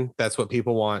understand that's what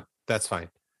people want. That's fine.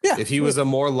 Yeah. If he was a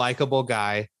more likable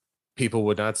guy, people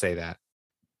would not say that.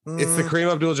 It's the Mm,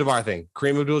 Kareem Abdul-Jabbar thing.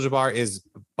 Kareem Abdul-Jabbar is,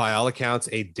 by all accounts,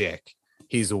 a dick.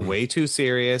 He's way too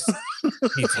serious.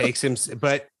 He takes him,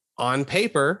 but on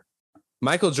paper,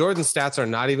 Michael Jordan's stats are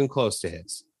not even close to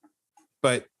his.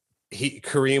 But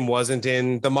Kareem wasn't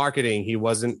in the marketing. He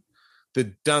wasn't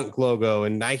the Dunk logo,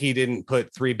 and Nike didn't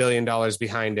put $3 billion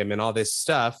behind him and all this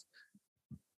stuff.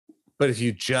 But if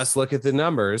you just look at the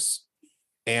numbers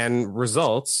and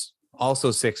results,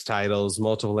 also 6 titles,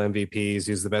 multiple MVPs,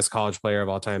 he's the best college player of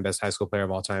all time, best high school player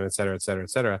of all time, et cetera, et cetera, et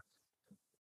cetera.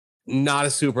 Not a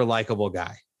super likable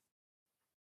guy.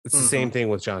 It's the same thing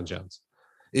with John Jones.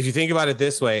 If you think about it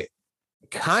this way,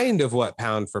 kind of what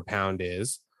pound for pound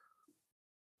is,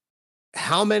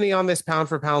 how many on this pound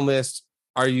for pound list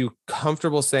are you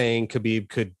comfortable saying Khabib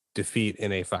could defeat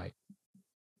in a fight?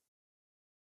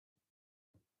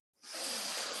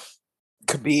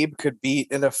 Khabib could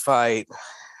beat in a fight.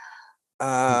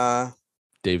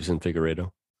 Davison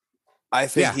Figueiredo, I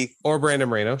think Yeah. Or Brandon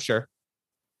Moreno, sure.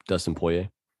 Dustin Poirier,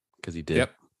 because he did.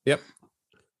 Yep.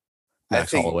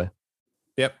 Max think- Holloway,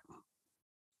 Yep.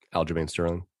 Aljamain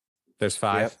Sterling, There's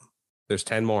 5. Yep. There's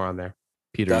 10 more on there.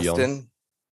 Peter Young. Dustin,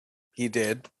 he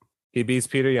did. He beats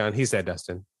Peter Yan. He said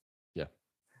Dustin.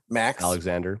 Max,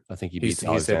 Alexander. I think he He beats said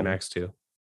Alexander. Max too.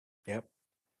 Yep.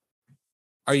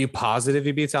 Are you positive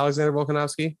he beats Alexander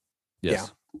Volkanovski?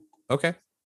 Yes. Okay.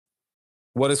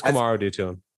 What does I th- Kamaru do to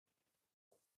him?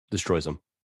 Destroys him.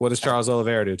 What does Charles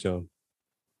Oliveira do to him?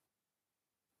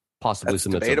 Possibly that's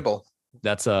submits him. debatable.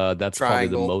 That's probably the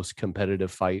Triangle. most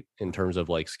competitive fight in terms of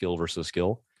like skill versus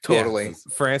skill. Totally.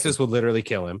 Francis would literally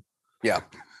kill him. Yeah.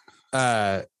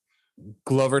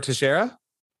 Glover Teixeira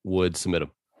Would submit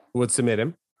him. would submit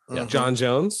him. Yeah. Mhm. John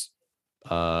Jones,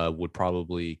 Would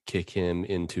probably kick him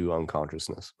into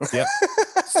unconsciousness.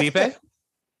 Stipe,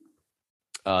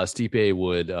 Stipe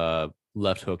would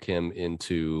left hook him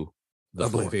into the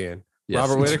floor. Oblivion. Yes.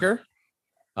 Robert Whitaker.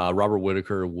 Robert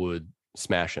Whitaker would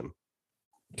smash him.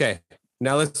 Okay.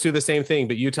 Now let's do the same thing,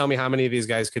 but you tell me how many of these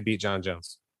guys could beat John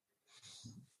Jones.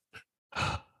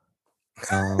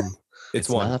 It's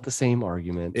one. Not the same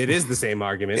argument. It is the same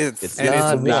argument. It's And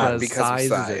it's not one. because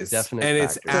size of size. is a definite And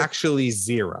it's factor. actually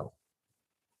 0.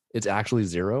 It's actually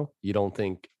 0. You don't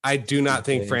think I do not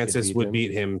think Stipe could Francis beat would him?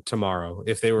 beat him tomorrow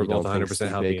if they were you both don't think 100% Stipe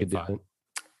healthy could and do fine. it?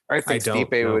 I think don't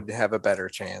Stipe know. would have a better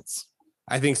chance.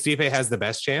 I think Stipe has the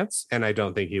best chance, and I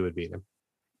don't think he would beat him.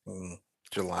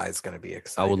 July is going to be I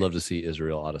exciting. would love to see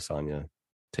Israel Adesanya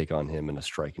take on him in a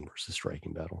striking versus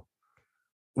striking battle.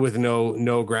 With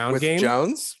no ground with game.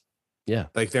 Jones. Yeah.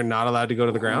 Like they're not allowed to go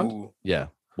to the ground. Ooh. Yeah.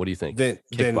 What do you think? Then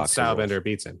Kickboxing Stylebender rules.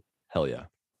 beats him. Hell yeah.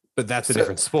 But that's a So-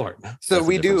 different sport. So That's a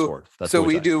we different do. sport. That's So Muay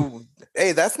we Thai. do.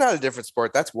 Hey, that's not a different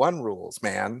sport. That's one rules,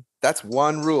 man. That's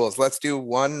one rules. Let's do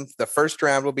one. The first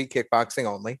round will be kickboxing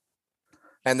only,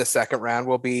 and the second round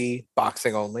will be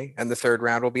boxing only, and the third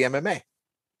round will be MMA.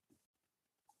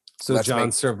 So Let's John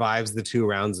make- survives the 2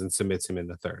 rounds and submits him in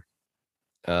the third.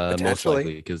 Most Potentially.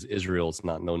 likely because Israel's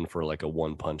not known for like a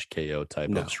one punch KO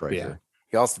type No, of striker. yeah.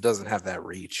 He also doesn't have that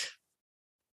reach.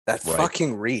 That Right.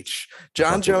 fucking reach.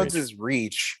 John Fucking Jones's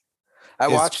reach. I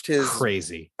It's watched his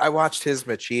crazy.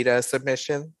 Machida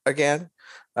submission again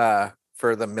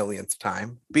for the millionth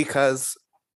time because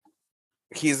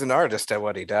he's an artist at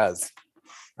what he does.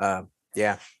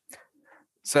 Yeah.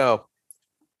 So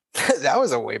that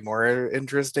was a way more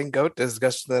interesting GOAT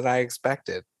discussion than I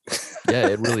expected. Yeah,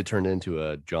 it really turned into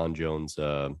a John Jones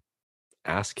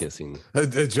ass kissing.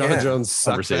 The John Yeah. Jones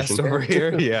suck Conversation. fest over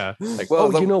here. Yeah. Like,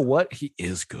 Well, you know what? He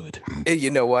is good. You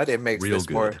know what? It makes Real this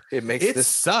more. good. It makes It this.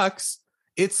 sucks.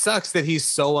 It sucks that he's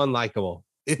so unlikable.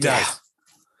 It does.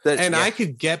 Yeah. And I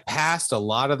could get past a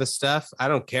lot of the stuff. I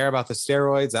don't care about the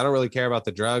steroids. I don't really care about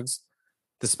the drugs.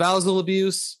 The spousal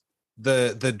abuse,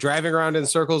 the driving around in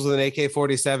circles with an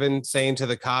AK-47 saying to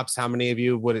the cops, how many of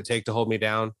you would it take to hold me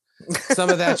down? Some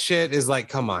of that shit is like,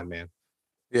 come on, man.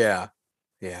 Yeah.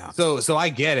 So I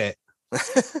get it,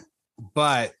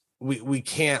 but we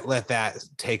can't let that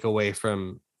take away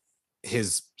from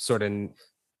his sort of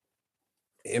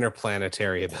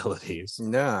interplanetary abilities.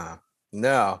 No.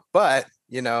 But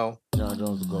John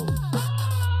Jones will go.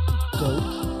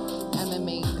 GOAT.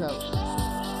 MMA GOAT.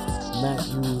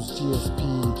 Matthews, GSP,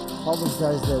 all those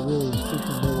guys that really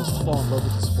freaking made us fall in love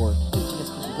with the sport. GSP's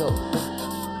the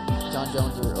GOAT. John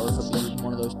Jones would also be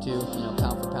one of those two,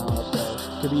 pound for pound up there.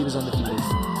 Khabib is undefeated.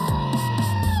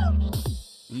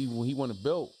 He won a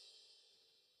belt.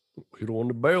 We don't want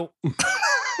the belt.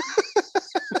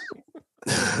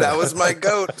 that was my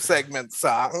GOAT segment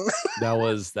song. That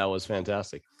was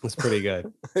fantastic. It's pretty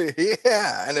good.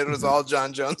 Yeah, and it was all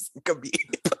John Jones and Khabib.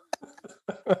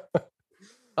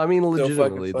 I mean, fucking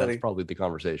legitimately, funny. that's probably the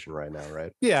conversation right now,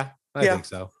 right? Yeah, I Yeah. think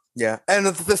so. Yeah, and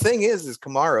the thing is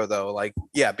Kamaru though, like,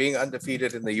 yeah, being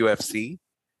undefeated in the UFC,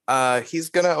 he's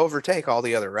gonna overtake all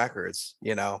the other records.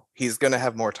 He's gonna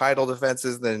have more title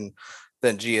defenses than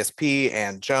GSP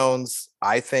and Jones.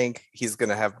 I think he's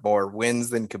gonna have more wins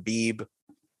than Khabib,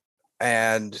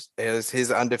 and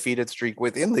his undefeated streak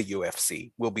within the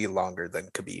UFC will be longer than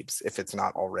Khabib's if it's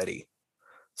not already.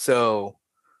 So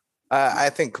I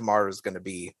think Kamaru is going to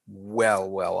be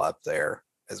well up there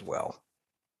as well.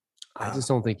 I just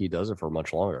don't think he does it for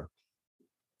much longer.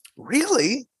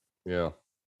 Really? Yeah.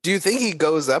 Do you think he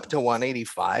goes up to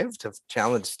 185 to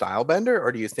challenge Stylebender,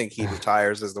 or do you think he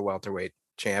retires as the welterweight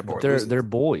champ? But Or they're loses?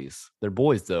 boys. They're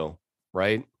boys though,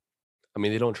 right? I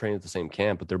mean, they don't train at the same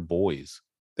camp, but they're boys.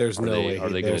 There's Are no they- way. are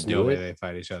they gonna there's do no way it? they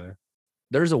fight each other.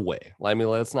 There's a way. I mean,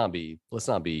 let's not be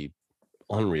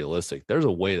unrealistic. There's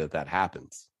a way that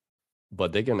happens,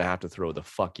 but they're gonna have to throw the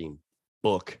fucking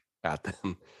book at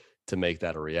them to make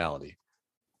that a reality.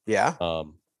 Yeah.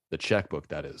 The checkbook,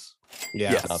 that is,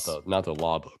 Yeah. Yes. not the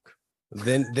law book.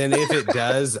 Then if it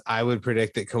does, I would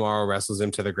predict that Kamaru wrestles him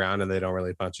to the ground and they don't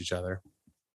really punch each other.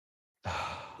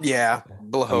 Yeah. I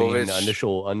mean, Blachowicz.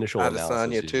 initial Adesanya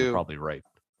analysis, too. you're probably right.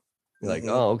 You're like, Mhm.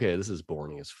 oh, okay, this is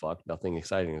boring as fuck. Nothing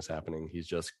exciting is happening. He's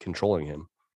just controlling him.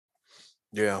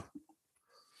 Yeah.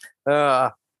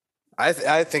 I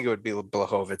think it would be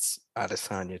Blachowicz,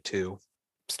 Adesanya too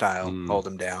style. Mm. Hold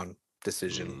him down,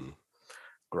 decision, Mm,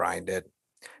 grind it.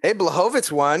 Hey,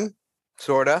 Blachowicz won,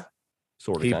 sorta.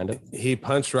 sort of, kind of. He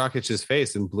punched Rakic's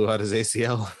face and blew out his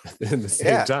ACL in the same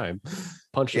Yeah. time.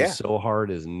 Punched him Yeah. so hard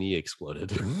his knee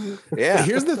exploded. Yeah.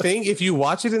 Here's the thing: if you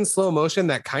watch it in slow motion,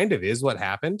 that kind of is what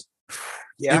happened.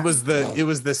 Yeah. It was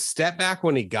the step back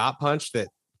when he got punched that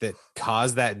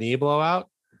caused that knee blowout.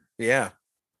 Yeah.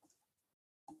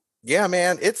 Yeah,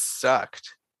 man, it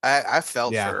sucked. I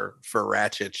felt Yeah. for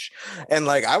Ratchich. And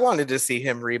like I wanted to see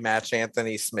him rematch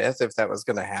Anthony Smith if that was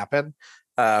gonna happen.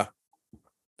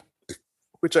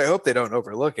 Which I hope they don't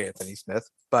overlook Anthony Smith.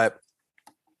 But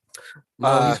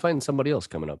No, he's fighting somebody else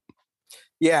coming up.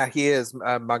 yeah, he is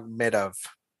Magomedov,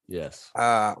 Yes.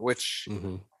 which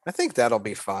Mm-hmm. I think that'll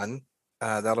be fun.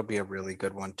 That'll be a really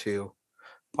good one too.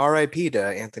 R.I.P. to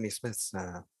Anthony Smith's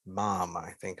mom,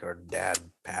 I think, or dad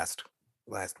passed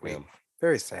last week. Yeah.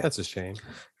 Very sad. That's a shame.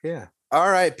 Yeah.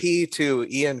 R.I.P. to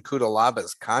Ian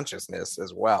Kudalaba's consciousness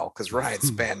as well, because Ryan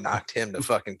Spann knocked him to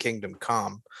fucking Kingdom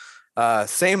Come.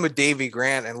 Same with Davey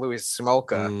Grant and Louis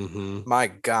Smolka. Mhm. My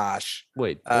gosh.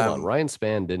 Wait, hold on. Um, Ryan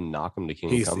Spann didn't knock him to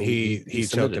Kingdom He Come. he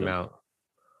choked submitted him out.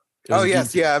 It was Oh a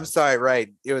yes, DQ. yeah. I'm sorry. Right,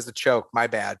 it was a choke. My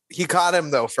bad. He caught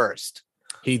him though first.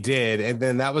 He did, and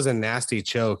then that was a nasty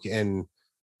choke. And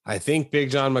I think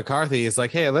Big John McCarthy is like,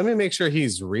 "Hey, let me make sure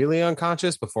he's really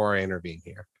unconscious before I intervene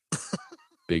here."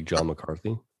 Big John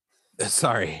McCarthy.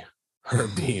 Sorry,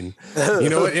 Herb Dean. You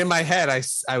know what? In my head,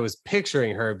 I was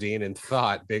picturing Herb Dean and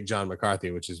thought Big John McCarthy,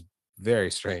 which is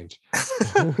very strange.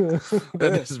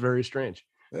 That is very strange.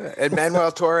 And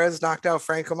Manuel Torres knocked out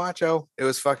Frank Camacho. It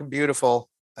was fucking beautiful.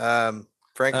 Frank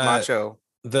Camacho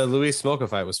The Louis Smolka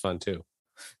fight was fun too.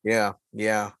 Yeah,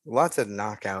 lots of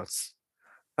knockouts.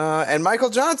 And Michael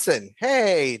Johnson.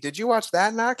 Hey, did you watch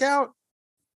that knockout?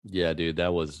 Yeah, dude,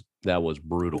 that was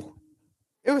brutal.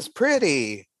 It was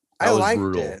pretty. That I was liked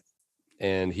brutal. it.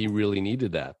 And he really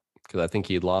needed that because I think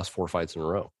he had lost 4 fights in a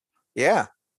row. Yeah,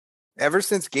 ever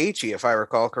since Gaethje, if I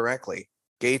recall correctly,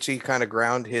 Gaethje kind of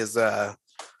ground his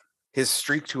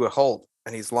streak to a halt,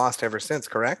 and he's lost ever since.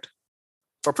 Correct?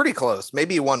 Or pretty close.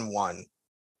 Maybe he won one.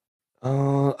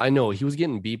 I know he was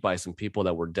getting beat by some people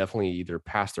that were definitely either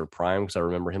past their prime because I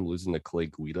remember him losing to Clay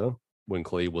Guida when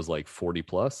Clay was like 40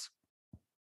 plus.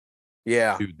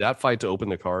 Yeah, Dude, that fight to open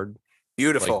the card,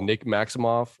 beautiful. like Nick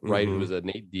Maximoff, right? Mhm. Who was a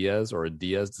Nate Diaz or a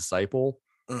Diaz disciple,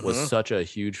 was Mhm, such a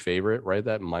huge favorite, right?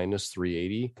 That minus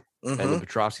 380. And then mhm,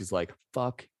 Petrovsky's like,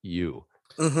 fuck you.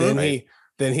 mhm.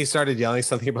 Then he started yelling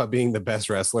something about being the best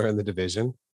wrestler in the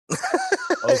division.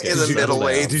 Okay, In the settle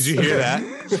middleweight. down. Did you hear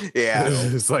that? Yeah.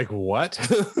 It's like, what?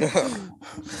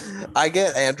 I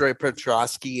get Andrei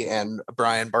Petrosky and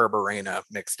Brian Barberena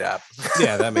mixed up.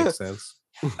 Yeah, that makes sense.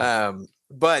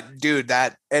 But dude,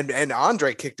 that and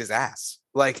Andre kicked his ass.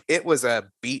 Like it was a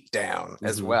beat down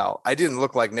as Mhm. well. I didn't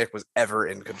look like Nick was ever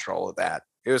in control of that.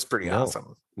 It was pretty No.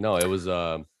 awesome. No, it was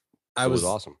I it was was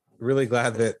awesome. really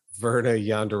glad that Verna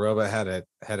Yonderova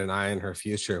had an eye in her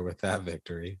future with that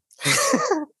victory.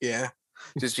 Yeah.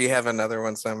 Did she have another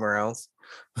one somewhere else?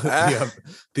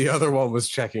 The other one was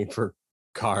checking for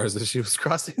cars as she was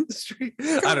crossing the street.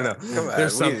 I don't know. Come on,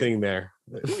 There's we- something there.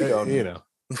 don't- You know,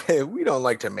 We don't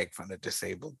like to make fun of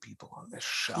disabled people on this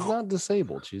show. She's not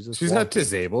disabled. She's just she's not walking.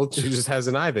 disabled. She just has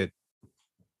an eye that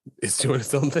is doing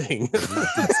its own thing.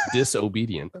 It's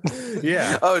disobedient.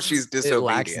 Yeah. Oh, she's It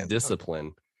lacks disobedient.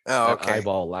 discipline. Oh, That okay.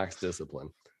 eyeball lacks discipline.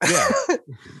 Yeah.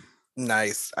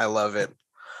 Nice. I love it.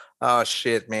 Oh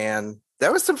shit, man.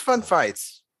 That was some fun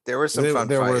fights. There were some fun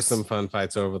there fights. were some fun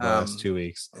fights over the last 2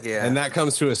 weeks. Yeah. And that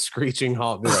comes to a screeching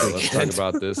halt this All right, let's talk weekend.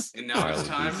 about this. And now it's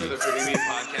Tyler time for Beatty. the Pretty Meat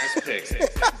Podcast picks.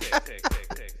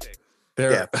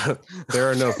 There, there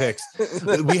are no picks.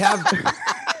 We have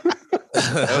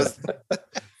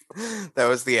that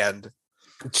was the end.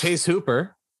 Chase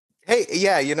Hooper. Hey,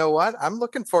 yeah, you know what? I'm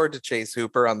looking forward to Chase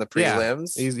Hooper on the Yeah,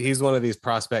 prelims. He's one of these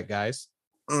prospect guys.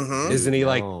 Mhm. Isn't he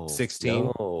like No, 16?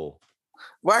 No,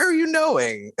 Why are you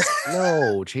knowing?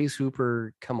 no, Chase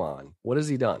Hooper. Come on, what has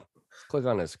he done? Click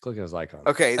on his icon.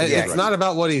 Okay, yeah. It's not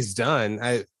about what he's done.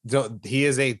 I don't. He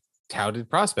is a touted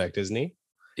prospect, isn't he?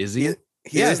 Is he?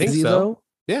 He Yeah, I is- think Is he so. though?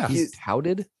 Yeah. He's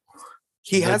touted.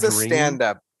 he the has a dream?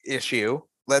 stand-up issue.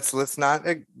 Let's not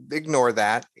ignore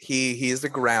that. He's a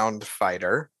ground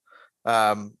fighter.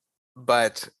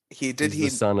 But He's the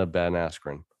son of Ben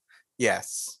Askren.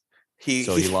 yes.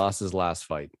 So he lost his last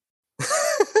fight.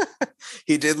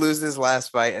 he did lose his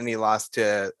last fight, and he lost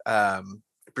to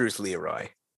Bruce Leroy.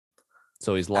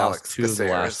 So he's lost Alex 2 of the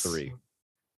last Caceres. 3.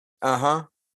 Uh-huh.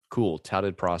 Cool,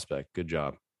 touted prospect. Good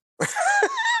job.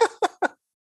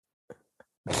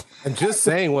 I'm just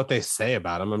saying what they say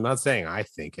about him. I'm not saying I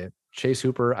think it. Chase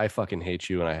Hooper, I fucking hate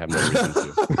you, and I have no reason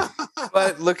to.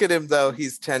 But look at him though,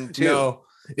 he's 10-2. No,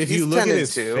 if He's you look at 10 and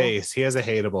his 2. face, he has a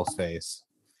hateable face.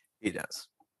 He does.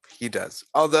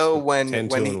 Although 10,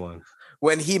 2, and 1.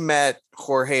 when he met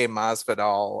Jorge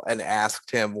Masvidal and asked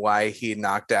him why he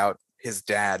knocked out his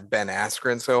dad, Ben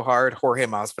Askren, so hard, Jorge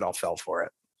Masvidal fell for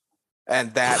it.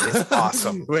 And that is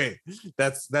awesome. Wait,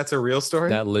 that's a real story?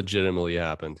 That legitimately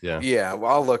happened. Yeah. Yeah,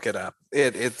 well, I'll look it up.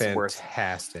 It's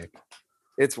fantastic.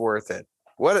 worth it.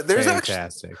 What there's actually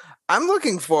Fantastic. I'm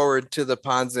looking forward to the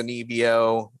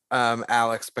Ponzinibbio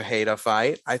Alex Pajeda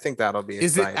fight. I think that'll be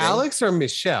Is it exciting. Alex or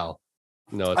Michelle?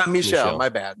 No, it's Michelle, my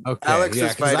bad. Okay, Alex yeah,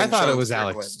 is 'cause I fighting thought it Sean was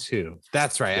Strickland. Alex too.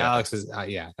 That's right. Yeah. Alex is.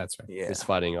 Yeah, that's right. Yeah. is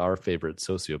fighting our favorite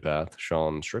sociopath,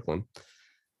 Sean Strickland.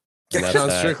 Yeah, Sean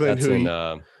Strickland, that's who in,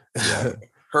 you-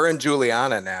 Her and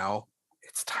Juliana now.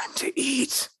 It's time to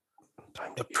eat.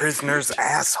 The prisoner's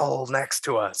asshole next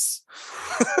to us.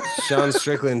 Sean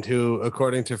Strickland, who,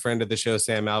 according to friend of the show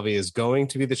Sam Alvey, is going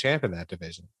to be the champ in that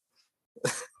division.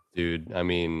 dude. I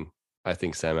mean, I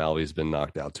think Sam Alvey's been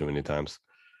knocked out too many times.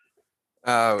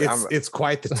 Oh, It's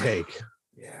quite the take.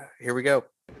 yeah. Here we go.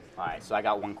 All right, so I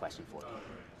got one question for you.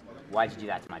 Why'd you do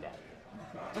that to my dad?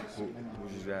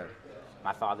 Who's that?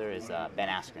 My father is Ben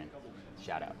Askren.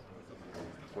 Shout out.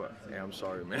 What? Hey, I'm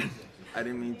sorry, man. I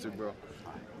didn't mean to, bro.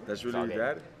 That's all really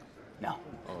your good. dad? No.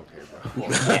 Oh, okay, bro.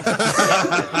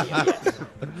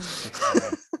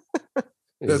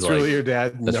 He's That's like, really your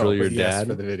dad. "That's really your but yes, dad?"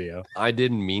 for the video. I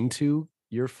didn't mean to.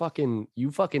 You fucking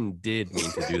did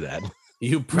mean to do that. You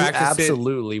You practiced it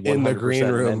absolutely in the 100% green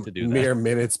room meant to do that. mere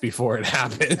minutes before it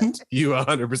happened. You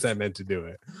 100% meant to do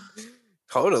it.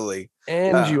 Totally.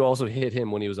 And you also hit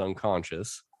him when he was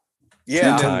unconscious.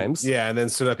 Yeah. Two times. Yeah, and then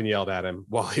stood up and yelled at him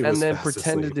while he was And then fast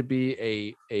pretended asleep. to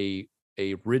be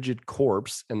a rigid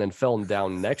corpse and then fell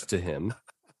down next to him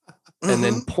and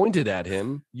then pointed at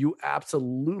him. You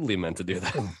absolutely meant to do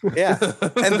that. Yeah.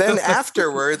 And then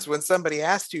afterwards, when somebody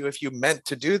asked you if you meant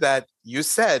to do that, you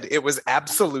said it was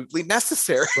absolutely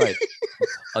necessary. Right.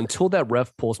 Until that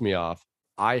ref pulls me off,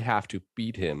 I have to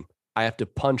beat him. I have to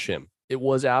punch him. It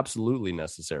was absolutely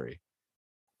necessary.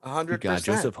 100%. God,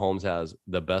 Joseph Holmes has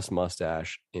the best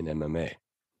mustache in MMA.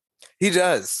 He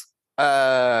does.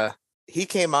 He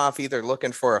came off either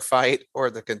looking for a fight or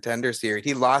the Contender Series.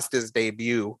 He lost his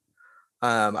debut,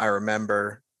 I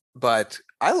remember, but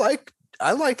I like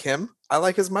him. I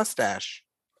like his mustache.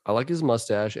 I like his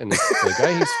mustache, and the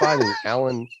guy he's fighting,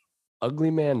 Alan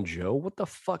Ugly Man Joe. What the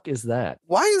fuck is that?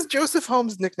 Why is Joseph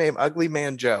Holmes' nickname Ugly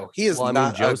Man Joe? He is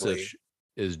not Joseph ugly.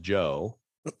 is Joe.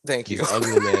 Thank you. He's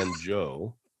Ugly Man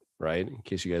Joe, right? In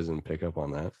case you guys didn't pick up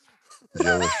on that.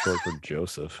 Joe is short for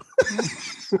Joseph.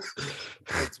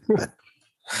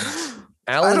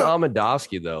 Alan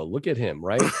Amadovsky, though, look at him,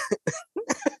 right?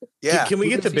 Yeah. Can we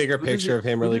Who get the does he- bigger who does picture he- of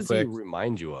him who really does he quick?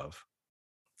 remind you of?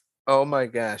 Oh my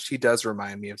gosh, he does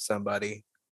remind me of somebody.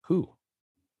 Who?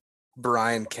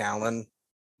 Brian Callen.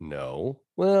 No.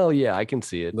 Well, yeah, I can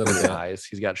see it. Little His bit. eyes.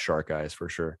 He's got shark eyes for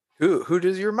sure. Who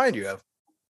does he remind you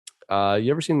of?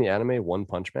 You ever seen the anime One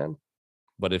Punch Man?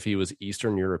 But if he was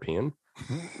Eastern European,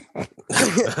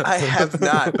 I have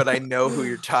not, but I know who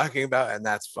you're talking about, and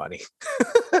that's funny.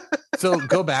 So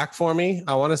go back for me.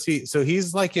 I want to see. So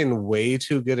he's like in way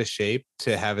too good a shape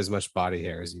to have as much body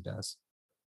hair as he does.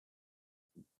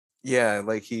 Yeah,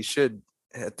 like he should.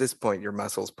 At this point, your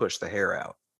muscles push the hair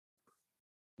out.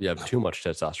 you have too much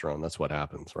testosterone. That's what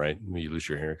happens, right? You lose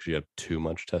your hair because you have too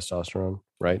much testosterone,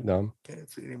 right, Dom? Can't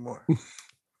see anymore.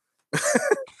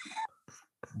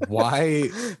 Why?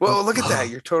 Well, look at that.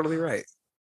 You're totally right.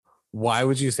 Why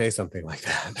would you say something like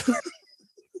that?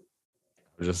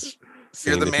 Just You're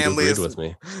seeing the if you agreed manliest with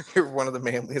me. You're one of the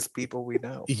manliest people we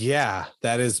know. Yeah,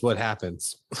 that is what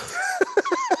happens.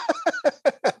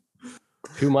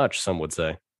 Too much, some would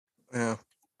say. Yeah.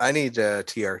 I need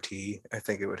TRT. I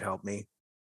think it would help me.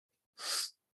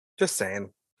 Just saying.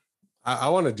 I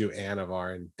want to do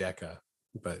Anavar and Deca,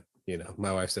 but you know,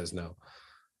 my wife says no.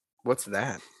 What's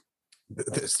that? The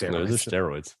No, they're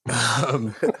steroids.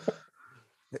 steroids.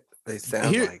 They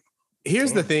sound like.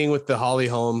 Here's the thing with the Holly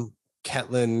Holm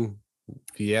Ketlin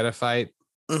Vieira fight.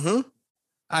 Mm-hmm.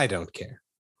 I don't care.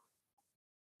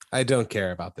 I don't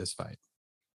care about this fight.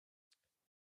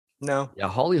 No. Yeah,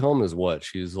 Holly Holm is what?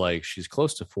 She's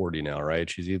close to 40 now, right?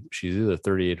 She's either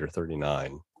 38 or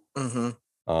 39.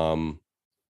 Mm-hmm.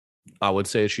 I would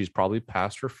say she's probably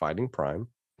past her fighting prime.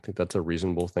 I think that's a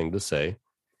reasonable thing to say.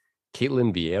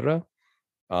 Caitlin Vieira,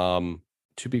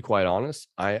 to be quite honest,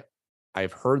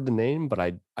 I've heard the name, but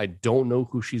I don't know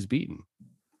who she's beaten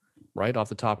right off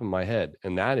the top of my head.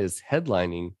 And that is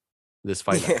headlining this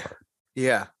fight. Yeah.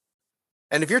 Yeah.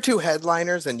 And if you're two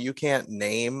headliners and you can't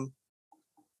name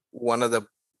one of the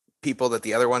people that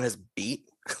the other one has beat,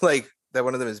 like that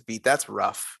one of them is beat, that's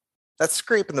rough. That's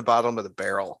scraping the bottom of the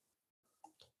barrel.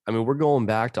 I mean, we're going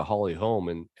back to Holly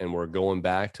Holm and we're going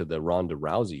back to the Ronda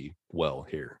Rousey well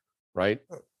here, right?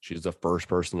 She's the first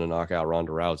person to knock out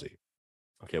Ronda Rousey.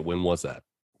 Okay, when was that?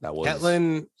 That was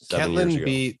Ketlin 7 years ago.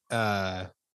 beat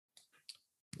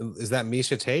is that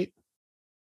Misha Tate?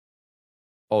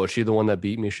 Oh, is she the one that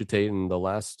beat Misha Tate in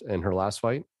her last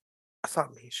fight? I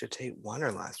thought Misha Tate won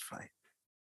her last fight.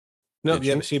 No, Did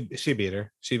yeah, she beat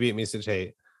her. She beat Misha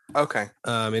Tate. Okay.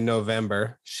 In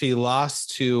November. She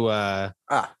lost to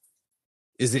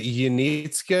is it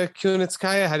Yanitska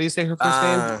Kunitskaya? How do you say her first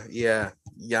name? Yeah.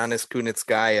 Giannis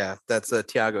Kunitskaya. That's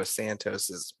Thiago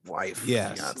Santos's wife.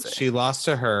 Yes. fiance. She lost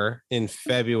to her in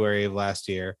February of last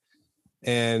year.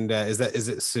 And is it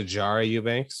Sajara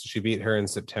Eubanks? She beat her in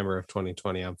September of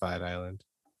 2020 on Fight Island.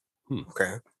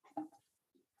 Okay.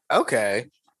 Okay.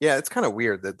 Yeah, it's kind of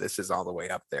weird that this is all the way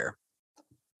up there.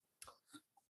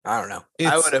 I don't know.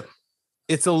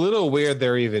 It's a little weird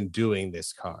they're even doing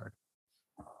this card.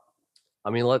 I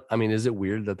mean, is it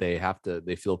weird that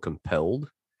they feel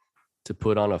compelled to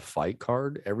put on a fight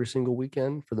card every single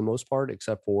weekend for the most part,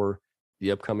 except for the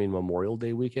upcoming Memorial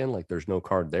Day weekend? Like there's no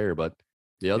card there, but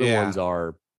the other ones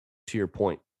are, to your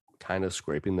point, kind of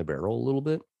scraping the barrel a little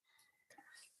bit.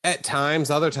 At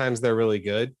times, other times they're really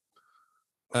good.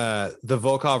 The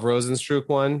Volkov Rosenstruck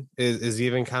one is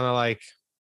even kind of like,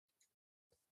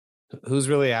 who's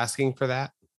really asking for that?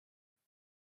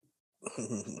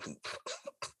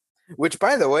 Which,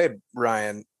 by the way,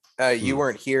 Ryan, You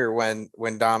weren't here when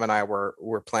Dom and I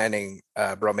were planning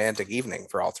a romantic evening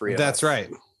for all three of us. That's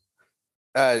right.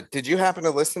 Did you happen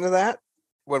to listen to that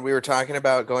when we were talking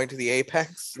about going to the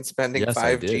Apex and spending Yes,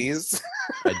 I 5 did. Gs?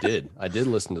 I did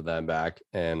listen to that back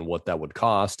and what that would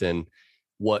cost and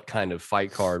what kind of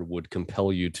fight card would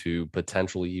compel you to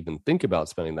potentially even think about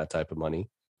spending that type of money.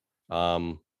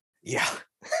 Yeah.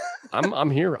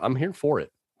 I'm here for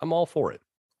it. I'm all for it.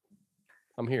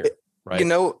 I'm here. Right. You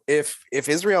know, if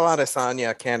Israel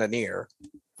Adesanya Cannonier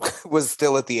was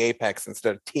still at the Apex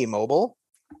instead of T-Mobile,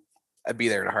 I'd be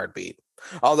there in a heartbeat.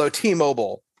 Although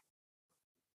T-Mobile,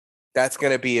 that's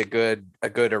going to be a good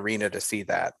arena to see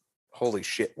that. Holy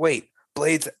shit. Wait,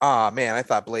 Blades. Oh man, I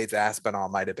thought Blades Aspinall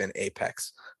might have been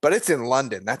Apex, but it's in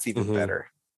London. That's even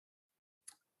better.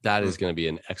 That is going to be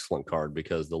an excellent card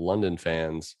because the London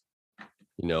fans,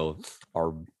 you know,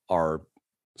 are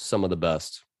some of the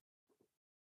best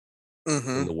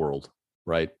in the world,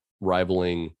 right?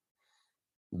 Rivaling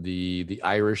the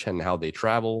Irish and how they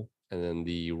travel, and then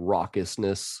the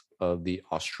raucousness of the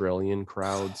Australian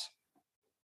crowds.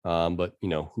 But you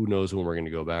know, who knows when we're going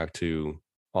to go back to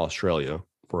Australia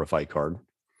for a fight card.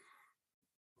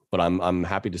 But I'm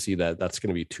happy to see that that's going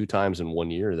to be 2 times in 1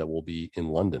 year that will be in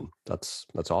London. That's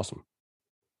awesome.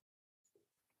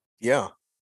 Yeah.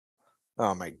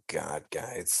 Oh my God,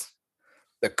 guys.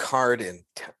 The card in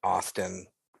Austin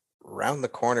around the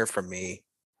corner from me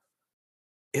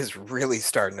is really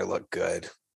starting to look good.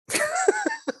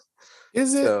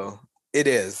 Is it? So it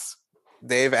is.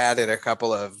 They've added a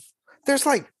couple of, there's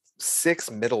like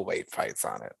 6 middleweight fights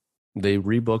on it. They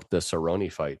rebooked the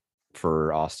Cerrone fight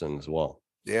for Austin as well.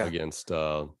 Yeah. Against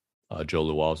Joe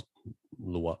Lozon.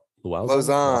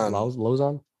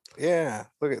 Yeah.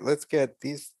 Let's get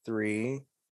these 3.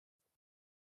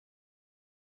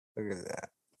 Look at that.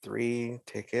 3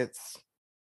 tickets.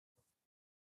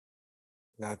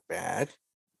 Not bad.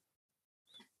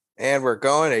 And we're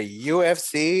going to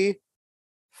UFC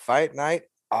Fight Night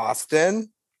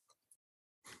Austin.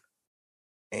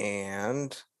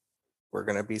 And we're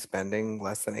going to be spending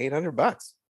less than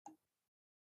 $800.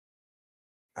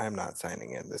 I'm not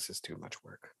signing in. This is too much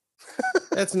work.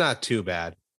 That's not too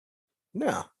bad.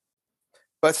 No.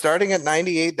 But starting at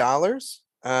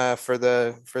 $98 for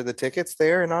the tickets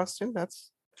there in Austin,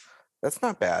 that's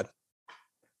not bad.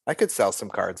 I could sell some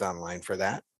cards online for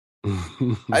that.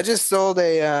 I just sold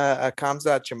a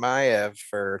Khamzat Chimaev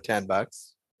for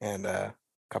 $10 and a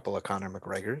couple of Conor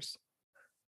McGregors.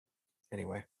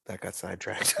 Anyway, that got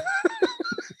sidetracked.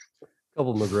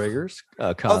 Couple McGregors.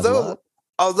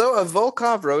 Although a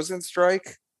Volkov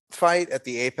Rosenstrike fight at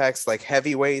the Apex, like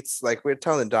heavyweights, like we're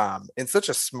telling Dom, in such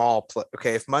a small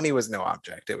okay, if money was no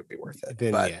object, it would be worth it.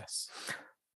 Then yes.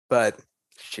 But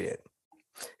shit.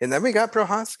 And then we got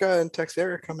Prohaska and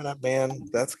Texera coming up, man.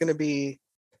 That's gonna be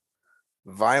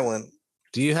violent.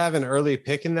 Do you have an early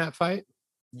pick in that fight?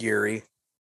 Yuri.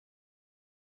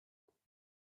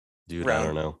 Dude, I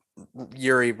don't know.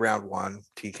 Yuri round 1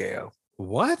 TKO.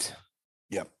 What?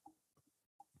 Yep.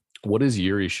 What has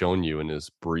Yuri shown you in his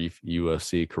brief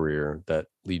UFC career that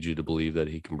leads you to believe that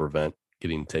he can prevent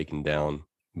getting taken down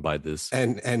by this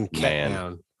and kept man?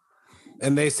 Down?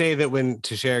 And they say that when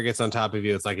Teixeira gets on top of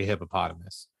you, it's like a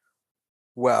hippopotamus.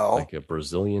 Well, like a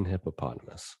Brazilian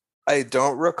hippopotamus. I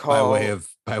don't recall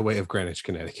by way of Greenwich,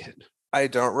 Connecticut. I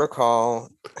don't recall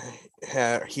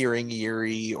hearing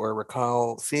Yuri or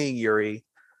recall seeing Yuri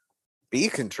be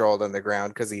controlled on the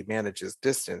ground because he manages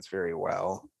distance very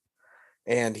well.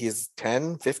 And he's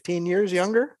 10, 15 years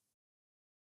younger.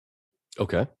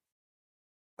 Okay.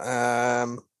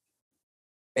 And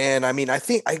I mean, I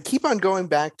think I keep on going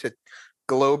back to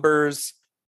Glober's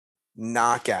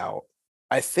knockout.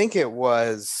 I think it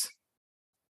was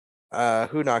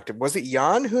who knocked him? Was it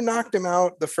Jan who knocked him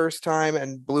out the first time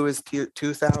and blew his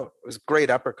tooth out? It was a great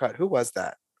uppercut. Who was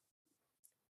that?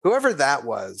 Whoever that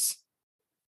was.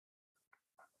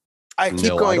 I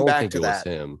keep going back to that.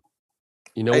 Was him.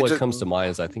 You know what comes to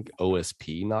mind is I think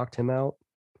OSP knocked him out.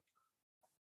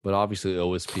 But obviously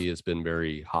OSP has been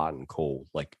very hot and cold,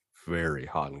 like very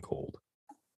hot and cold.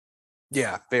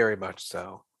 Yeah, very much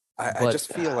so. I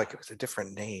just feel like it was a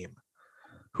different name.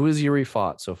 Who has Yuri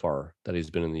fought so far that he's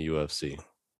been in the UFC?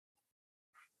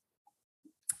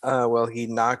 Well, he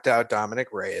knocked out Dominic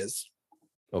Reyes.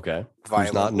 Okay. Violently.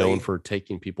 Who's not known for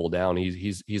taking people down.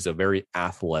 He's a very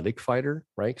athletic fighter,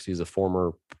 right? Because he's a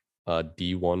former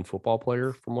D1 football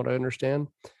player, from what I understand.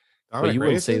 But you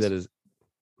wouldn't say that is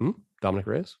Dominic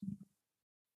Reyes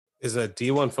is a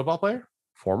D1 football player,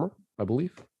 former, I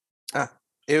believe.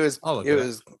 It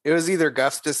was either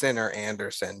Gustafson or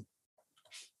Anderson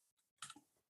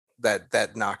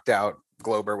that knocked out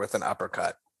Glober with an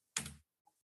uppercut.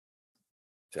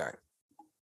 Sorry.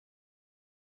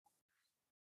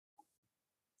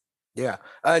 Yeah.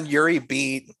 And Yuri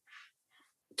beat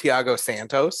Thiago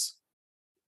Santos.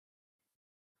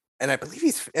 And I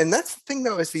believe and that's the thing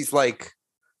though, is he's like,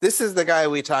 this is the guy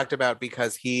we talked about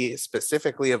because he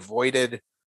specifically avoided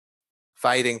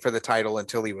fighting for the title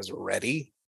until he was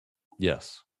ready.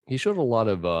 Yes. He showed a lot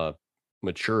of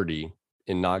maturity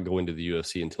in not going to the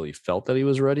UFC until he felt that he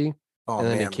was ready. Oh, and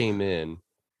then man. he came in.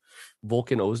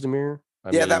 Volkan Ozdemir.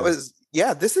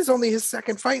 This is only his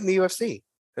second fight in the UFC.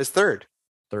 His third.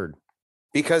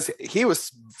 Because he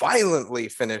was violently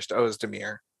finished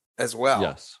Ozdemir as well.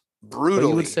 Yes. Brutally. But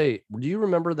you would say, do you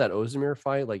remember that Ozdemir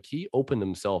fight? Like, he opened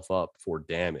himself up for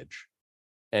damage.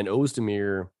 And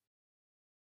Ozdemir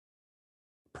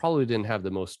probably didn't have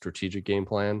the most strategic game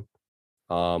plan.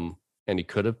 And he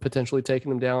could have potentially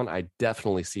taken him down. I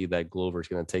definitely see that Glover's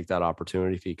going to take that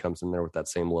opportunity if he comes in there with that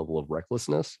same level of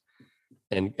recklessness.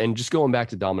 And just going back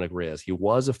to Dominic Reyes, he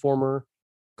was a former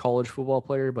college football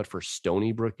player, but for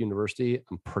Stony Brook University,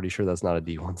 I'm pretty sure that's not a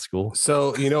D1 school.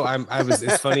 So,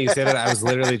 it's funny you say that. I was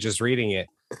literally just reading it.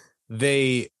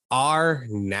 They are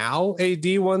now a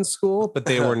D1 school, but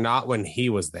they were not when he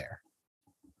was there.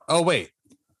 Oh, wait.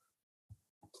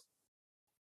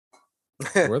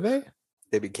 Were they?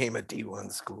 They became a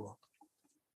D1 school.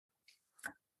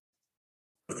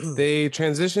 They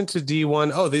transitioned to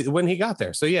D1. Oh, when he got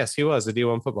there. So, yes, he was a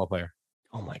D1 football player.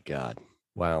 Oh, my God.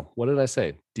 Wow. What did I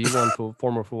say? D1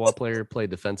 former football player, played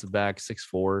defensive back,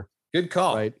 6'4". Good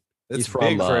call. Right? That's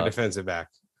big for a defensive back.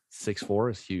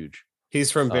 6'4" is huge.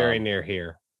 He's from very near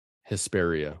here.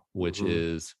 Hesperia, which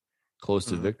is close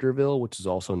to Victorville, which is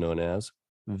also known as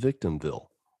Victimville.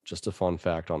 Just a fun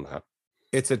fact on that.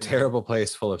 It's a terrible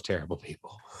place full of terrible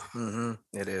people.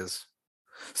 It is.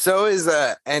 So is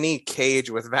any cage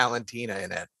with Valentina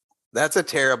in it. That's a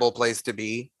terrible place to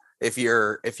be if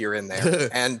you're in there.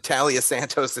 And Talia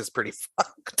Santos is pretty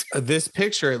fucked. This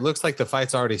picture, it looks like the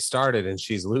fight's already started and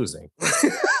she's losing.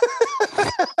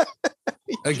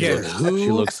 Again,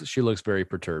 she looks very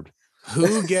perturbed.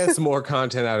 Who gets more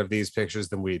content out of these pictures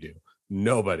than we do?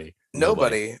 Nobody.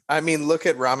 I mean, look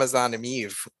at Ramazan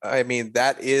Emeev. I mean,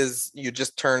 that is, you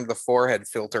just turn the forehead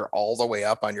filter all the way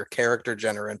up on your character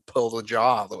generator and pull the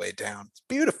jaw all the way down. It's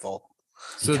beautiful.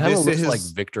 So kind of looks like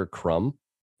Victor Crumb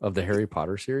of the Harry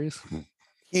Potter series.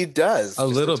 He does a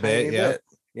little bit, yeah.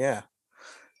 Yeah.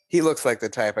 He looks like the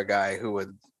type of guy who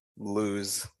would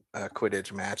lose a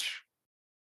Quidditch match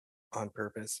on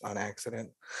purpose, on accident.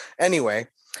 Anyway,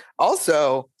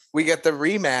 also we get the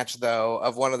rematch though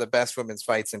of one of the best women's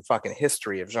fights in fucking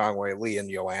history of Zhang Weili and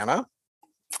Joanna.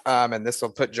 And this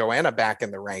will put Joanna back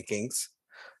in the rankings.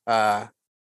 And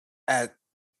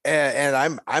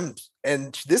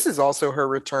this is also her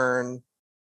return.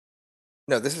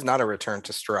 No, this is not a return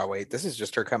to strawweight. This is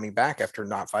just her coming back after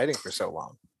not fighting for so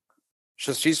long.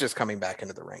 So she's just coming back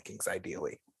into the rankings,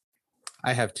 ideally.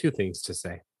 I have two things to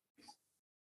say.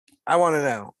 I want to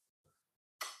know.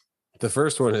 The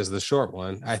first one is the short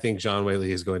one. I think Zhang Weili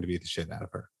is going to beat the shit out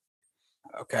of her.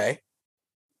 Okay.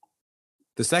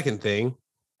 The second thing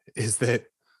is that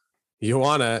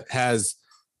Joanna has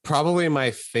probably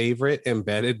my favorite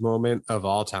embedded moment of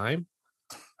all time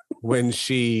when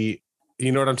she,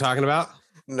 you know what I'm talking about?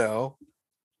 No.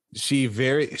 She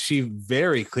very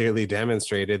clearly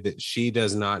demonstrated that she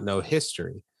does not know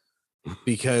history,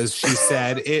 because she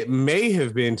said it may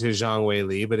have been to Zhang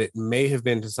Weili, but it may have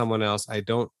been to someone else. I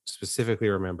don't specifically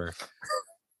remember.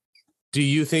 Do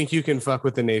you think you can fuck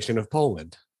with the nation of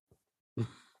Poland?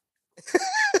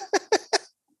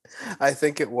 I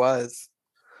think it was.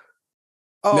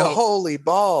 Oh, no. Holy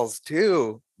balls,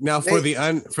 too. Now, for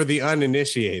the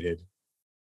uninitiated,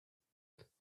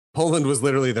 Poland was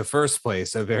literally the first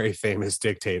place a very famous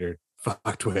dictator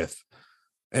fucked with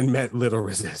and met little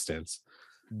resistance.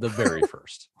 The very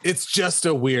first. It's just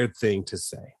a weird thing to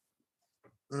say.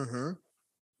 Mm-hmm.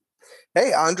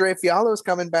 Hey, Andre Fiallo's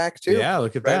coming back too. Yeah,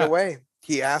 look at that. Right away. Away.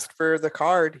 He asked for the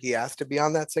card. He asked to be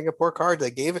on that Singapore card.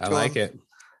 They gave it to him. I like it.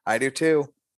 I do too.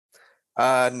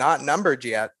 Not numbered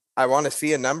yet. I want to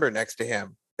see a number next to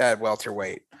him at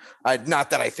welterweight.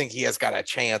 Not that I think he has got a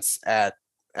chance at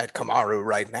Kamaru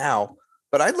right now,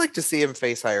 but I'd like to see him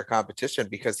face higher competition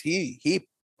because he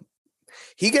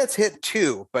gets hit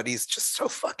too, but he's just so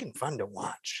fucking fun to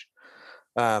watch.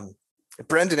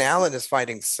 Brendan Allen is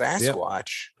fighting Sasquatch.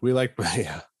 Yep. We like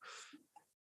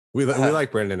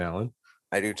Brendan Allen.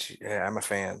 I do too. Yeah, I'm a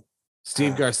fan.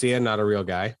 Steve Garcia, not a real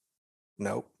guy.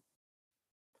 Nope.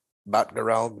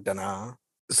 Batgarel Dana.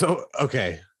 So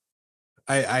okay.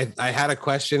 I had a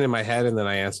question in my head and then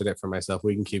I answered it for myself.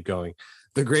 We can keep going.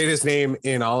 The greatest name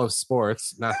in all of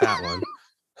sports, not that one.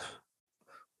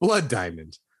 Blood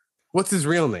Diamond. What's his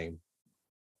real name?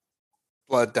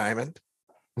 Blood Diamond.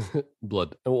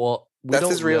 Blood. Well, we That's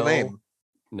don't his real know. name.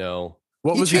 No.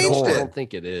 What He was he changed born? I it. don't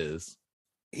think it is.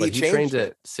 He But he changed trains it.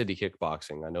 at City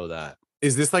Kickboxing. I know that.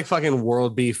 Is this like fucking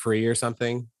World Be Free or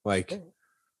something? Like,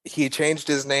 He changed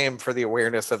his name for the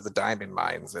awareness of the diamond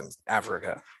mines in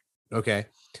Africa. okay.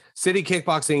 City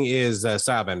Kickboxing is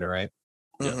Stylebender, right?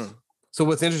 Yes. Mhm. So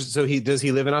what's interesting? So does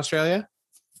he live in Australia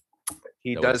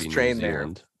He That would does be New train there.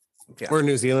 Zealand. Yeah. or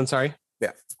New Zealand? Sorry.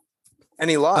 And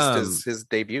he lost Um, his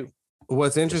debut.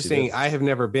 What's interesting, did. I have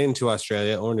never been to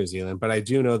Australia or New Zealand, but I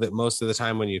do know that most of the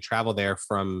time when you travel there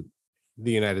from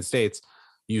the United States,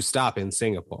 you stop in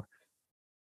Singapore.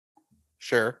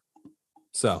 Sure.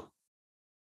 So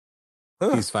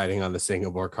Huh. he's fighting on the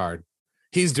Singapore card.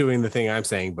 He's doing the thing I'm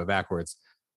saying, but backwards.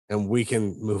 And we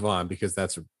can move on because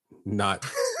that's not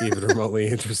even remotely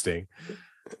interesting.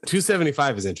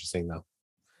 275 is interesting though.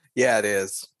 Yeah, it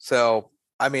is. So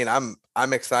I mean,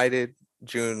 I'm excited.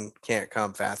 June can't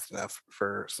come fast enough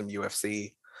for some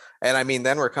UFC. And I mean,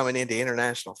 then we're coming into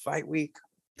International Fight Week.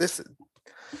 This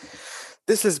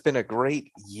has been a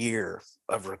great year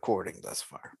of recording thus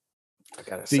far. I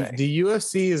gotta The, say. the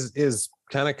UFC is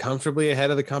kind of comfortably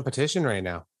ahead of the competition right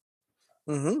now.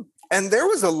 Mhm. And there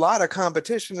was a lot of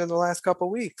competition in the last couple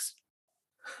weeks.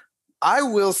 I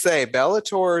will say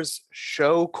Bellator's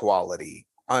show quality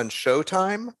on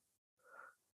Showtime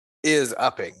is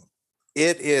upping.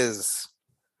 It is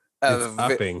It's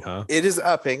upping, huh? It is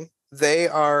upping. They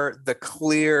are the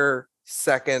clear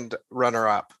second runner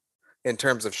up in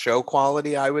terms of show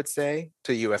quality, I would say,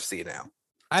 to UFC now.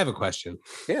 I have a question.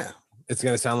 Yeah. It's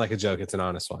going to sound like a joke. It's an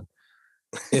honest one.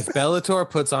 If Bellator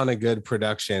puts on a good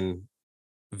production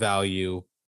value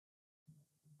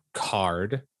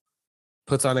card,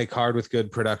 puts on a card with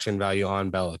good production value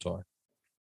on Bellator,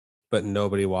 but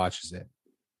nobody watches it,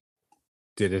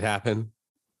 did it happen?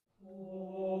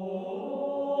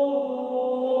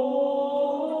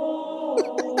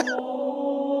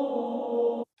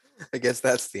 I guess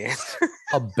that's the answer.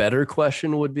 A better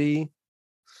question would be,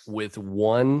 with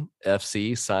one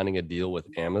FC signing a deal with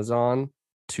Amazon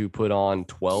to put on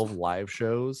 12 live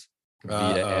shows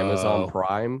via Amazon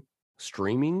Prime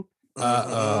streaming,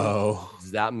 Uh-oh.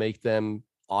 does that make them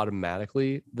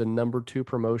automatically the number 2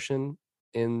 promotion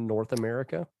in North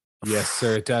America? Yes,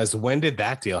 sir, it does. When did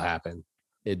that deal happen?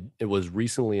 It was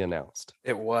recently announced.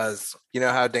 It was. You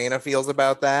know how Dana feels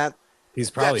about that? He's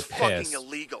probably That's fucking pissed.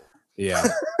 illegal. Yeah.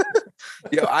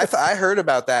 I heard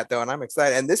about that though, and I'm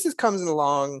excited. And this is comes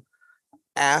along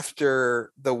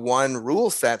after the one rule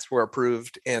sets were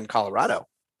approved in Colorado.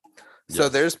 So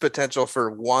Yes. there's potential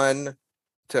for one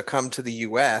to come to the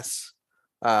US,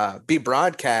 be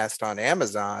broadcast on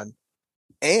Amazon.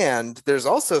 And there's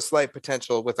also slight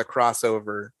potential with a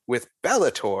crossover with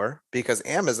Bellator because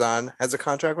Amazon has a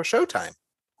contract with Showtime.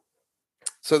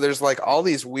 So there's like all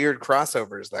these weird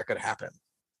crossovers that could happen.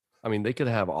 I mean, they could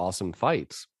have awesome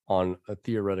fights on a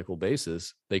theoretical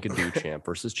basis. They could do champ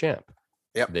versus champ.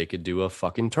 Yep. They could do a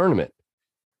fucking tournament.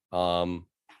 One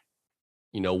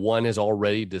has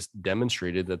already just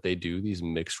demonstrated that they do these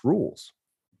mixed rules.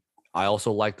 I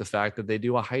also like the fact that they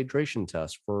do a hydration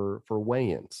test for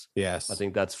weigh-ins. Yes. I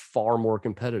think that's far more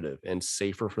competitive and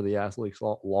safer for the athletes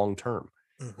long term.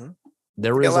 Mhm.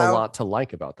 There They is allow- a lot to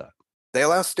like about that. They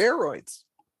allow steroids.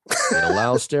 They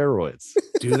allow steroids.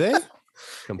 Do they?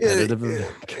 Competitive,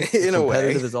 in a way.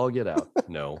 competitive as all get out.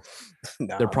 No,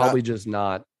 No, they're probably just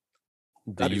not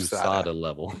the not USADA. USADA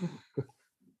level.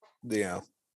 Yeah.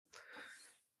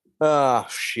 Oh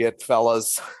shit,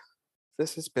 fellas.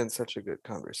 This has been such a good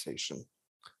conversation.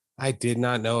 I did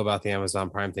not know about the Amazon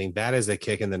Prime thing. That is a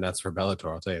kick in the nuts for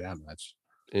Bellator. I'll tell you that much.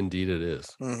 Indeed, it is.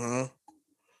 Mm-hmm. And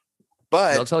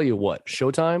But I'll tell you what,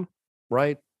 Showtime,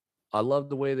 right? I love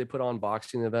the way they put on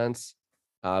boxing events.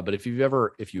 But if you have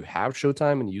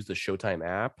Showtime and use the Showtime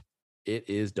app, it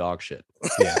is dog shit.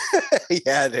 Yeah.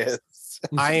 yeah, it is.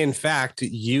 I, in fact,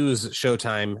 use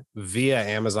Showtime via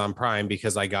Amazon Prime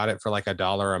because I got it for like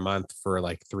 $1 a month for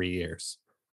like 3 years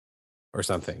or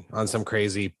something on some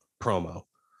crazy promo.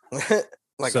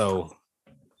 Like So,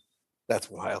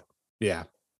 that's wild. yeah,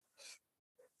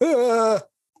 Ah.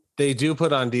 they do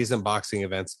put on decent boxing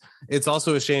events. It's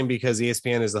also a shame because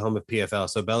ESPN is the home of PFL.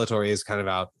 So Bellator is kind of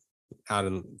out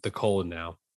in the cold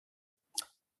now.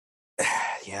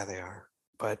 Yeah, they are.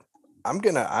 But I'm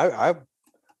gonna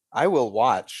I will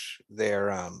watch their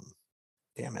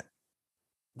damn it.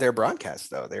 Their broadcasts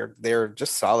though. They're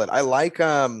just solid. I like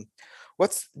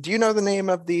do you know the name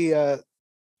of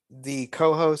the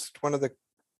co-host, one of the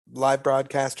live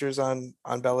broadcasters on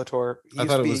Bellator? I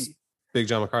thought it was Big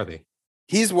John McCarthy.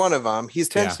 He's one of them. He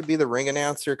tends to be the ring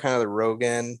announcer, kind of the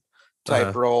Rogan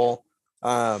type role.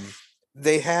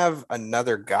 They have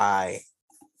another guy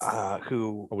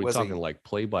who are we talking like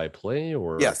play-by-play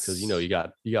or yes, because you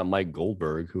got Mike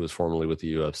Goldberg, who was formerly with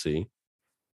the UFC.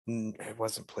 It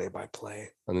wasn't play-by-play.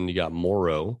 And then you got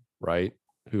Morrow, right,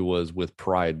 who was with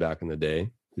Pride back in the day,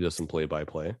 who does some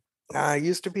play-by-play. He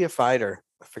used to be a fighter.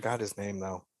 I forgot his name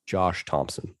though. Josh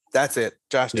Thompson. That's it.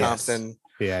 Josh Thompson.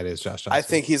 Yeah, it is Josh Thompson. I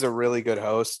think he's a really good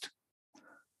host.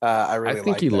 I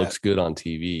think he looks good on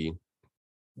TV.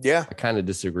 Yeah. I kind of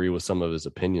disagree with some of his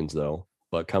opinions though,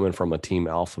 but coming from a Team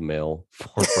Alpha male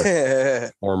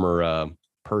former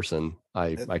person,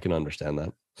 I can understand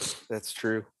that. That's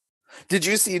true. Did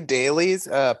you see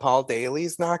Paul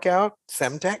Daly's knockout,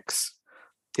 Semtex,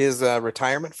 his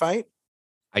retirement fight?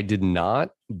 I did not,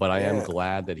 but I am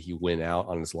glad that he went out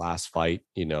on his last fight,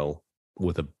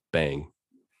 with a bang.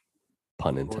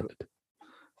 Pun intended.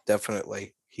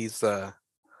 Definitely.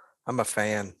 I'm a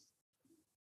fan.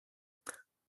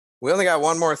 We only got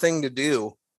one more thing to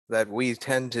do that we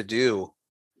tend to do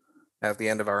at the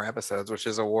end of our episodes, which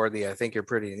is award the I think you're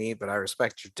pretty neat, but I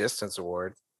respect your distance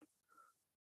award.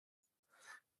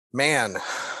 Man,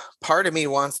 part of me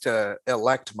wants to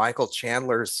elect Michael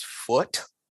Chandler's foot.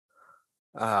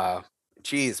 Part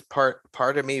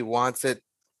of me wants it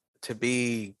to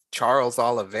be Charles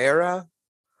Oliveira.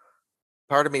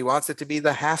 Part of me wants it to be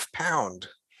the half pound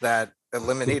that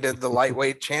eliminated the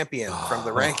lightweight champion from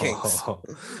the rankings.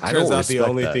 Turns out the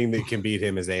only thing that can beat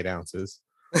him is 8 ounces.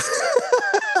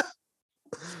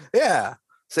 Yeah.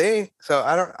 See? So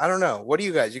I don't know. What do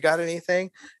you guys? You got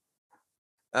anything?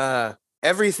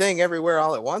 Everything Everywhere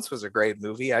All at Once was a great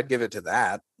movie. I'd give it to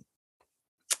that.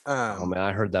 Oh man,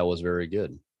 I heard that was very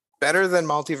good. Better than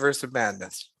Multiverse of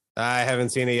Madness. I haven't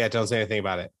seen it yet. Don't say anything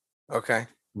about it. Okay.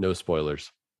 No spoilers.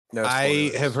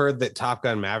 I have heard that Top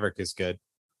Gun Maverick is good.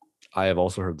 I have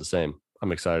also heard the same.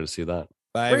 I'm excited to see that.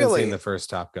 I haven't seen the first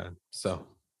Top Gun. So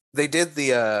they did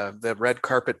the red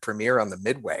carpet premiere on the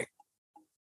Midway,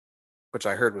 which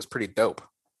I heard was pretty dope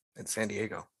in San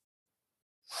Diego.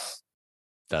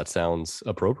 That sounds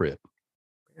appropriate.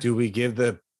 Do we give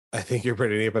the I think you're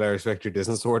pretty neat, but I respect your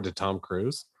distance award to Tom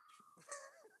Cruise?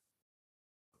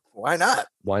 Why not?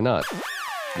 Why not?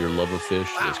 Your love of fish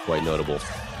is quite notable.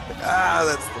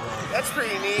 That's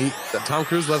pretty neat. Tom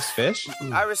Cruise loves fish?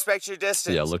 I respect your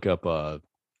distance. Yeah, look up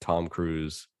Tom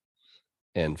Cruise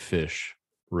and fish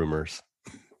rumors.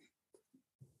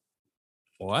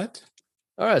 What?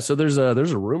 All right, so there's a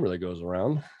rumor that goes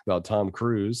around about Tom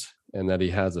Cruise and that he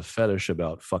has a fetish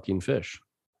about fucking fish.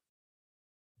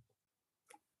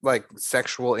 Like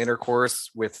sexual intercourse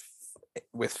with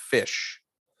fish.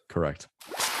 Correct.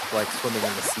 Like swimming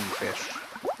in the sea fish.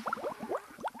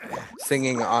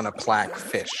 Singing on a plaque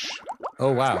fish.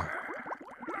 Oh, wow.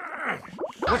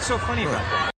 What's so funny about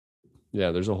that?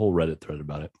 Yeah, there's a whole Reddit thread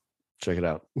about it. Check it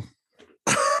out.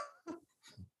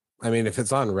 I mean, if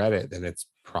it's on Reddit, then it's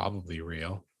probably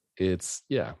real. It's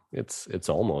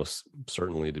almost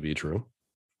certainly to be true.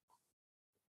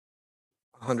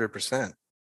 100%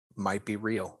 might be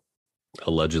real.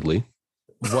 Allegedly.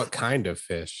 What kind of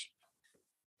fish?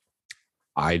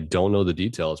 I don't know the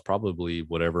details. Probably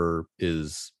whatever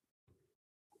is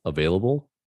available.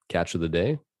 Catch of the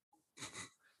day.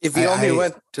 If he only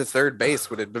went to third base,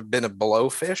 would it have been a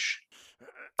blowfish?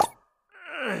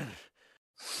 I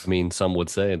mean, some would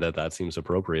say that seems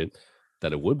appropriate,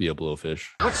 that it would be a blowfish.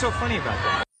 What's so funny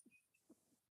about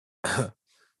that?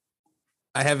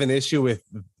 I have an issue with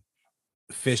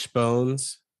fish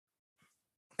bones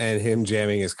and him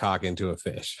jamming his cock into a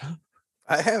fish.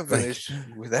 I have an issue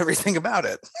with everything about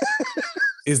it.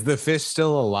 Is the fish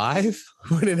still alive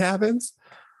when it happens?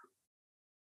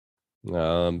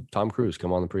 Tom Cruise,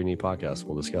 come on the Pretty Neat Podcast.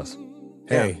 We'll discuss.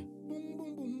 Hey.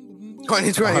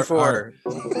 2024.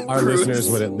 Our listeners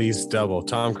would at least double.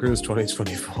 Tom Cruise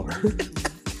 2024. Yeah,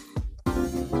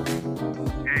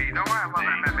 you know why I love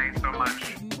MMA so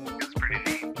much? It's pretty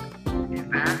neat.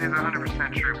 That is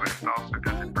 100% true, but it's also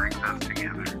because it brings us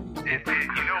together.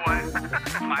 You know what?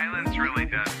 Violence really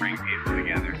does bring people together.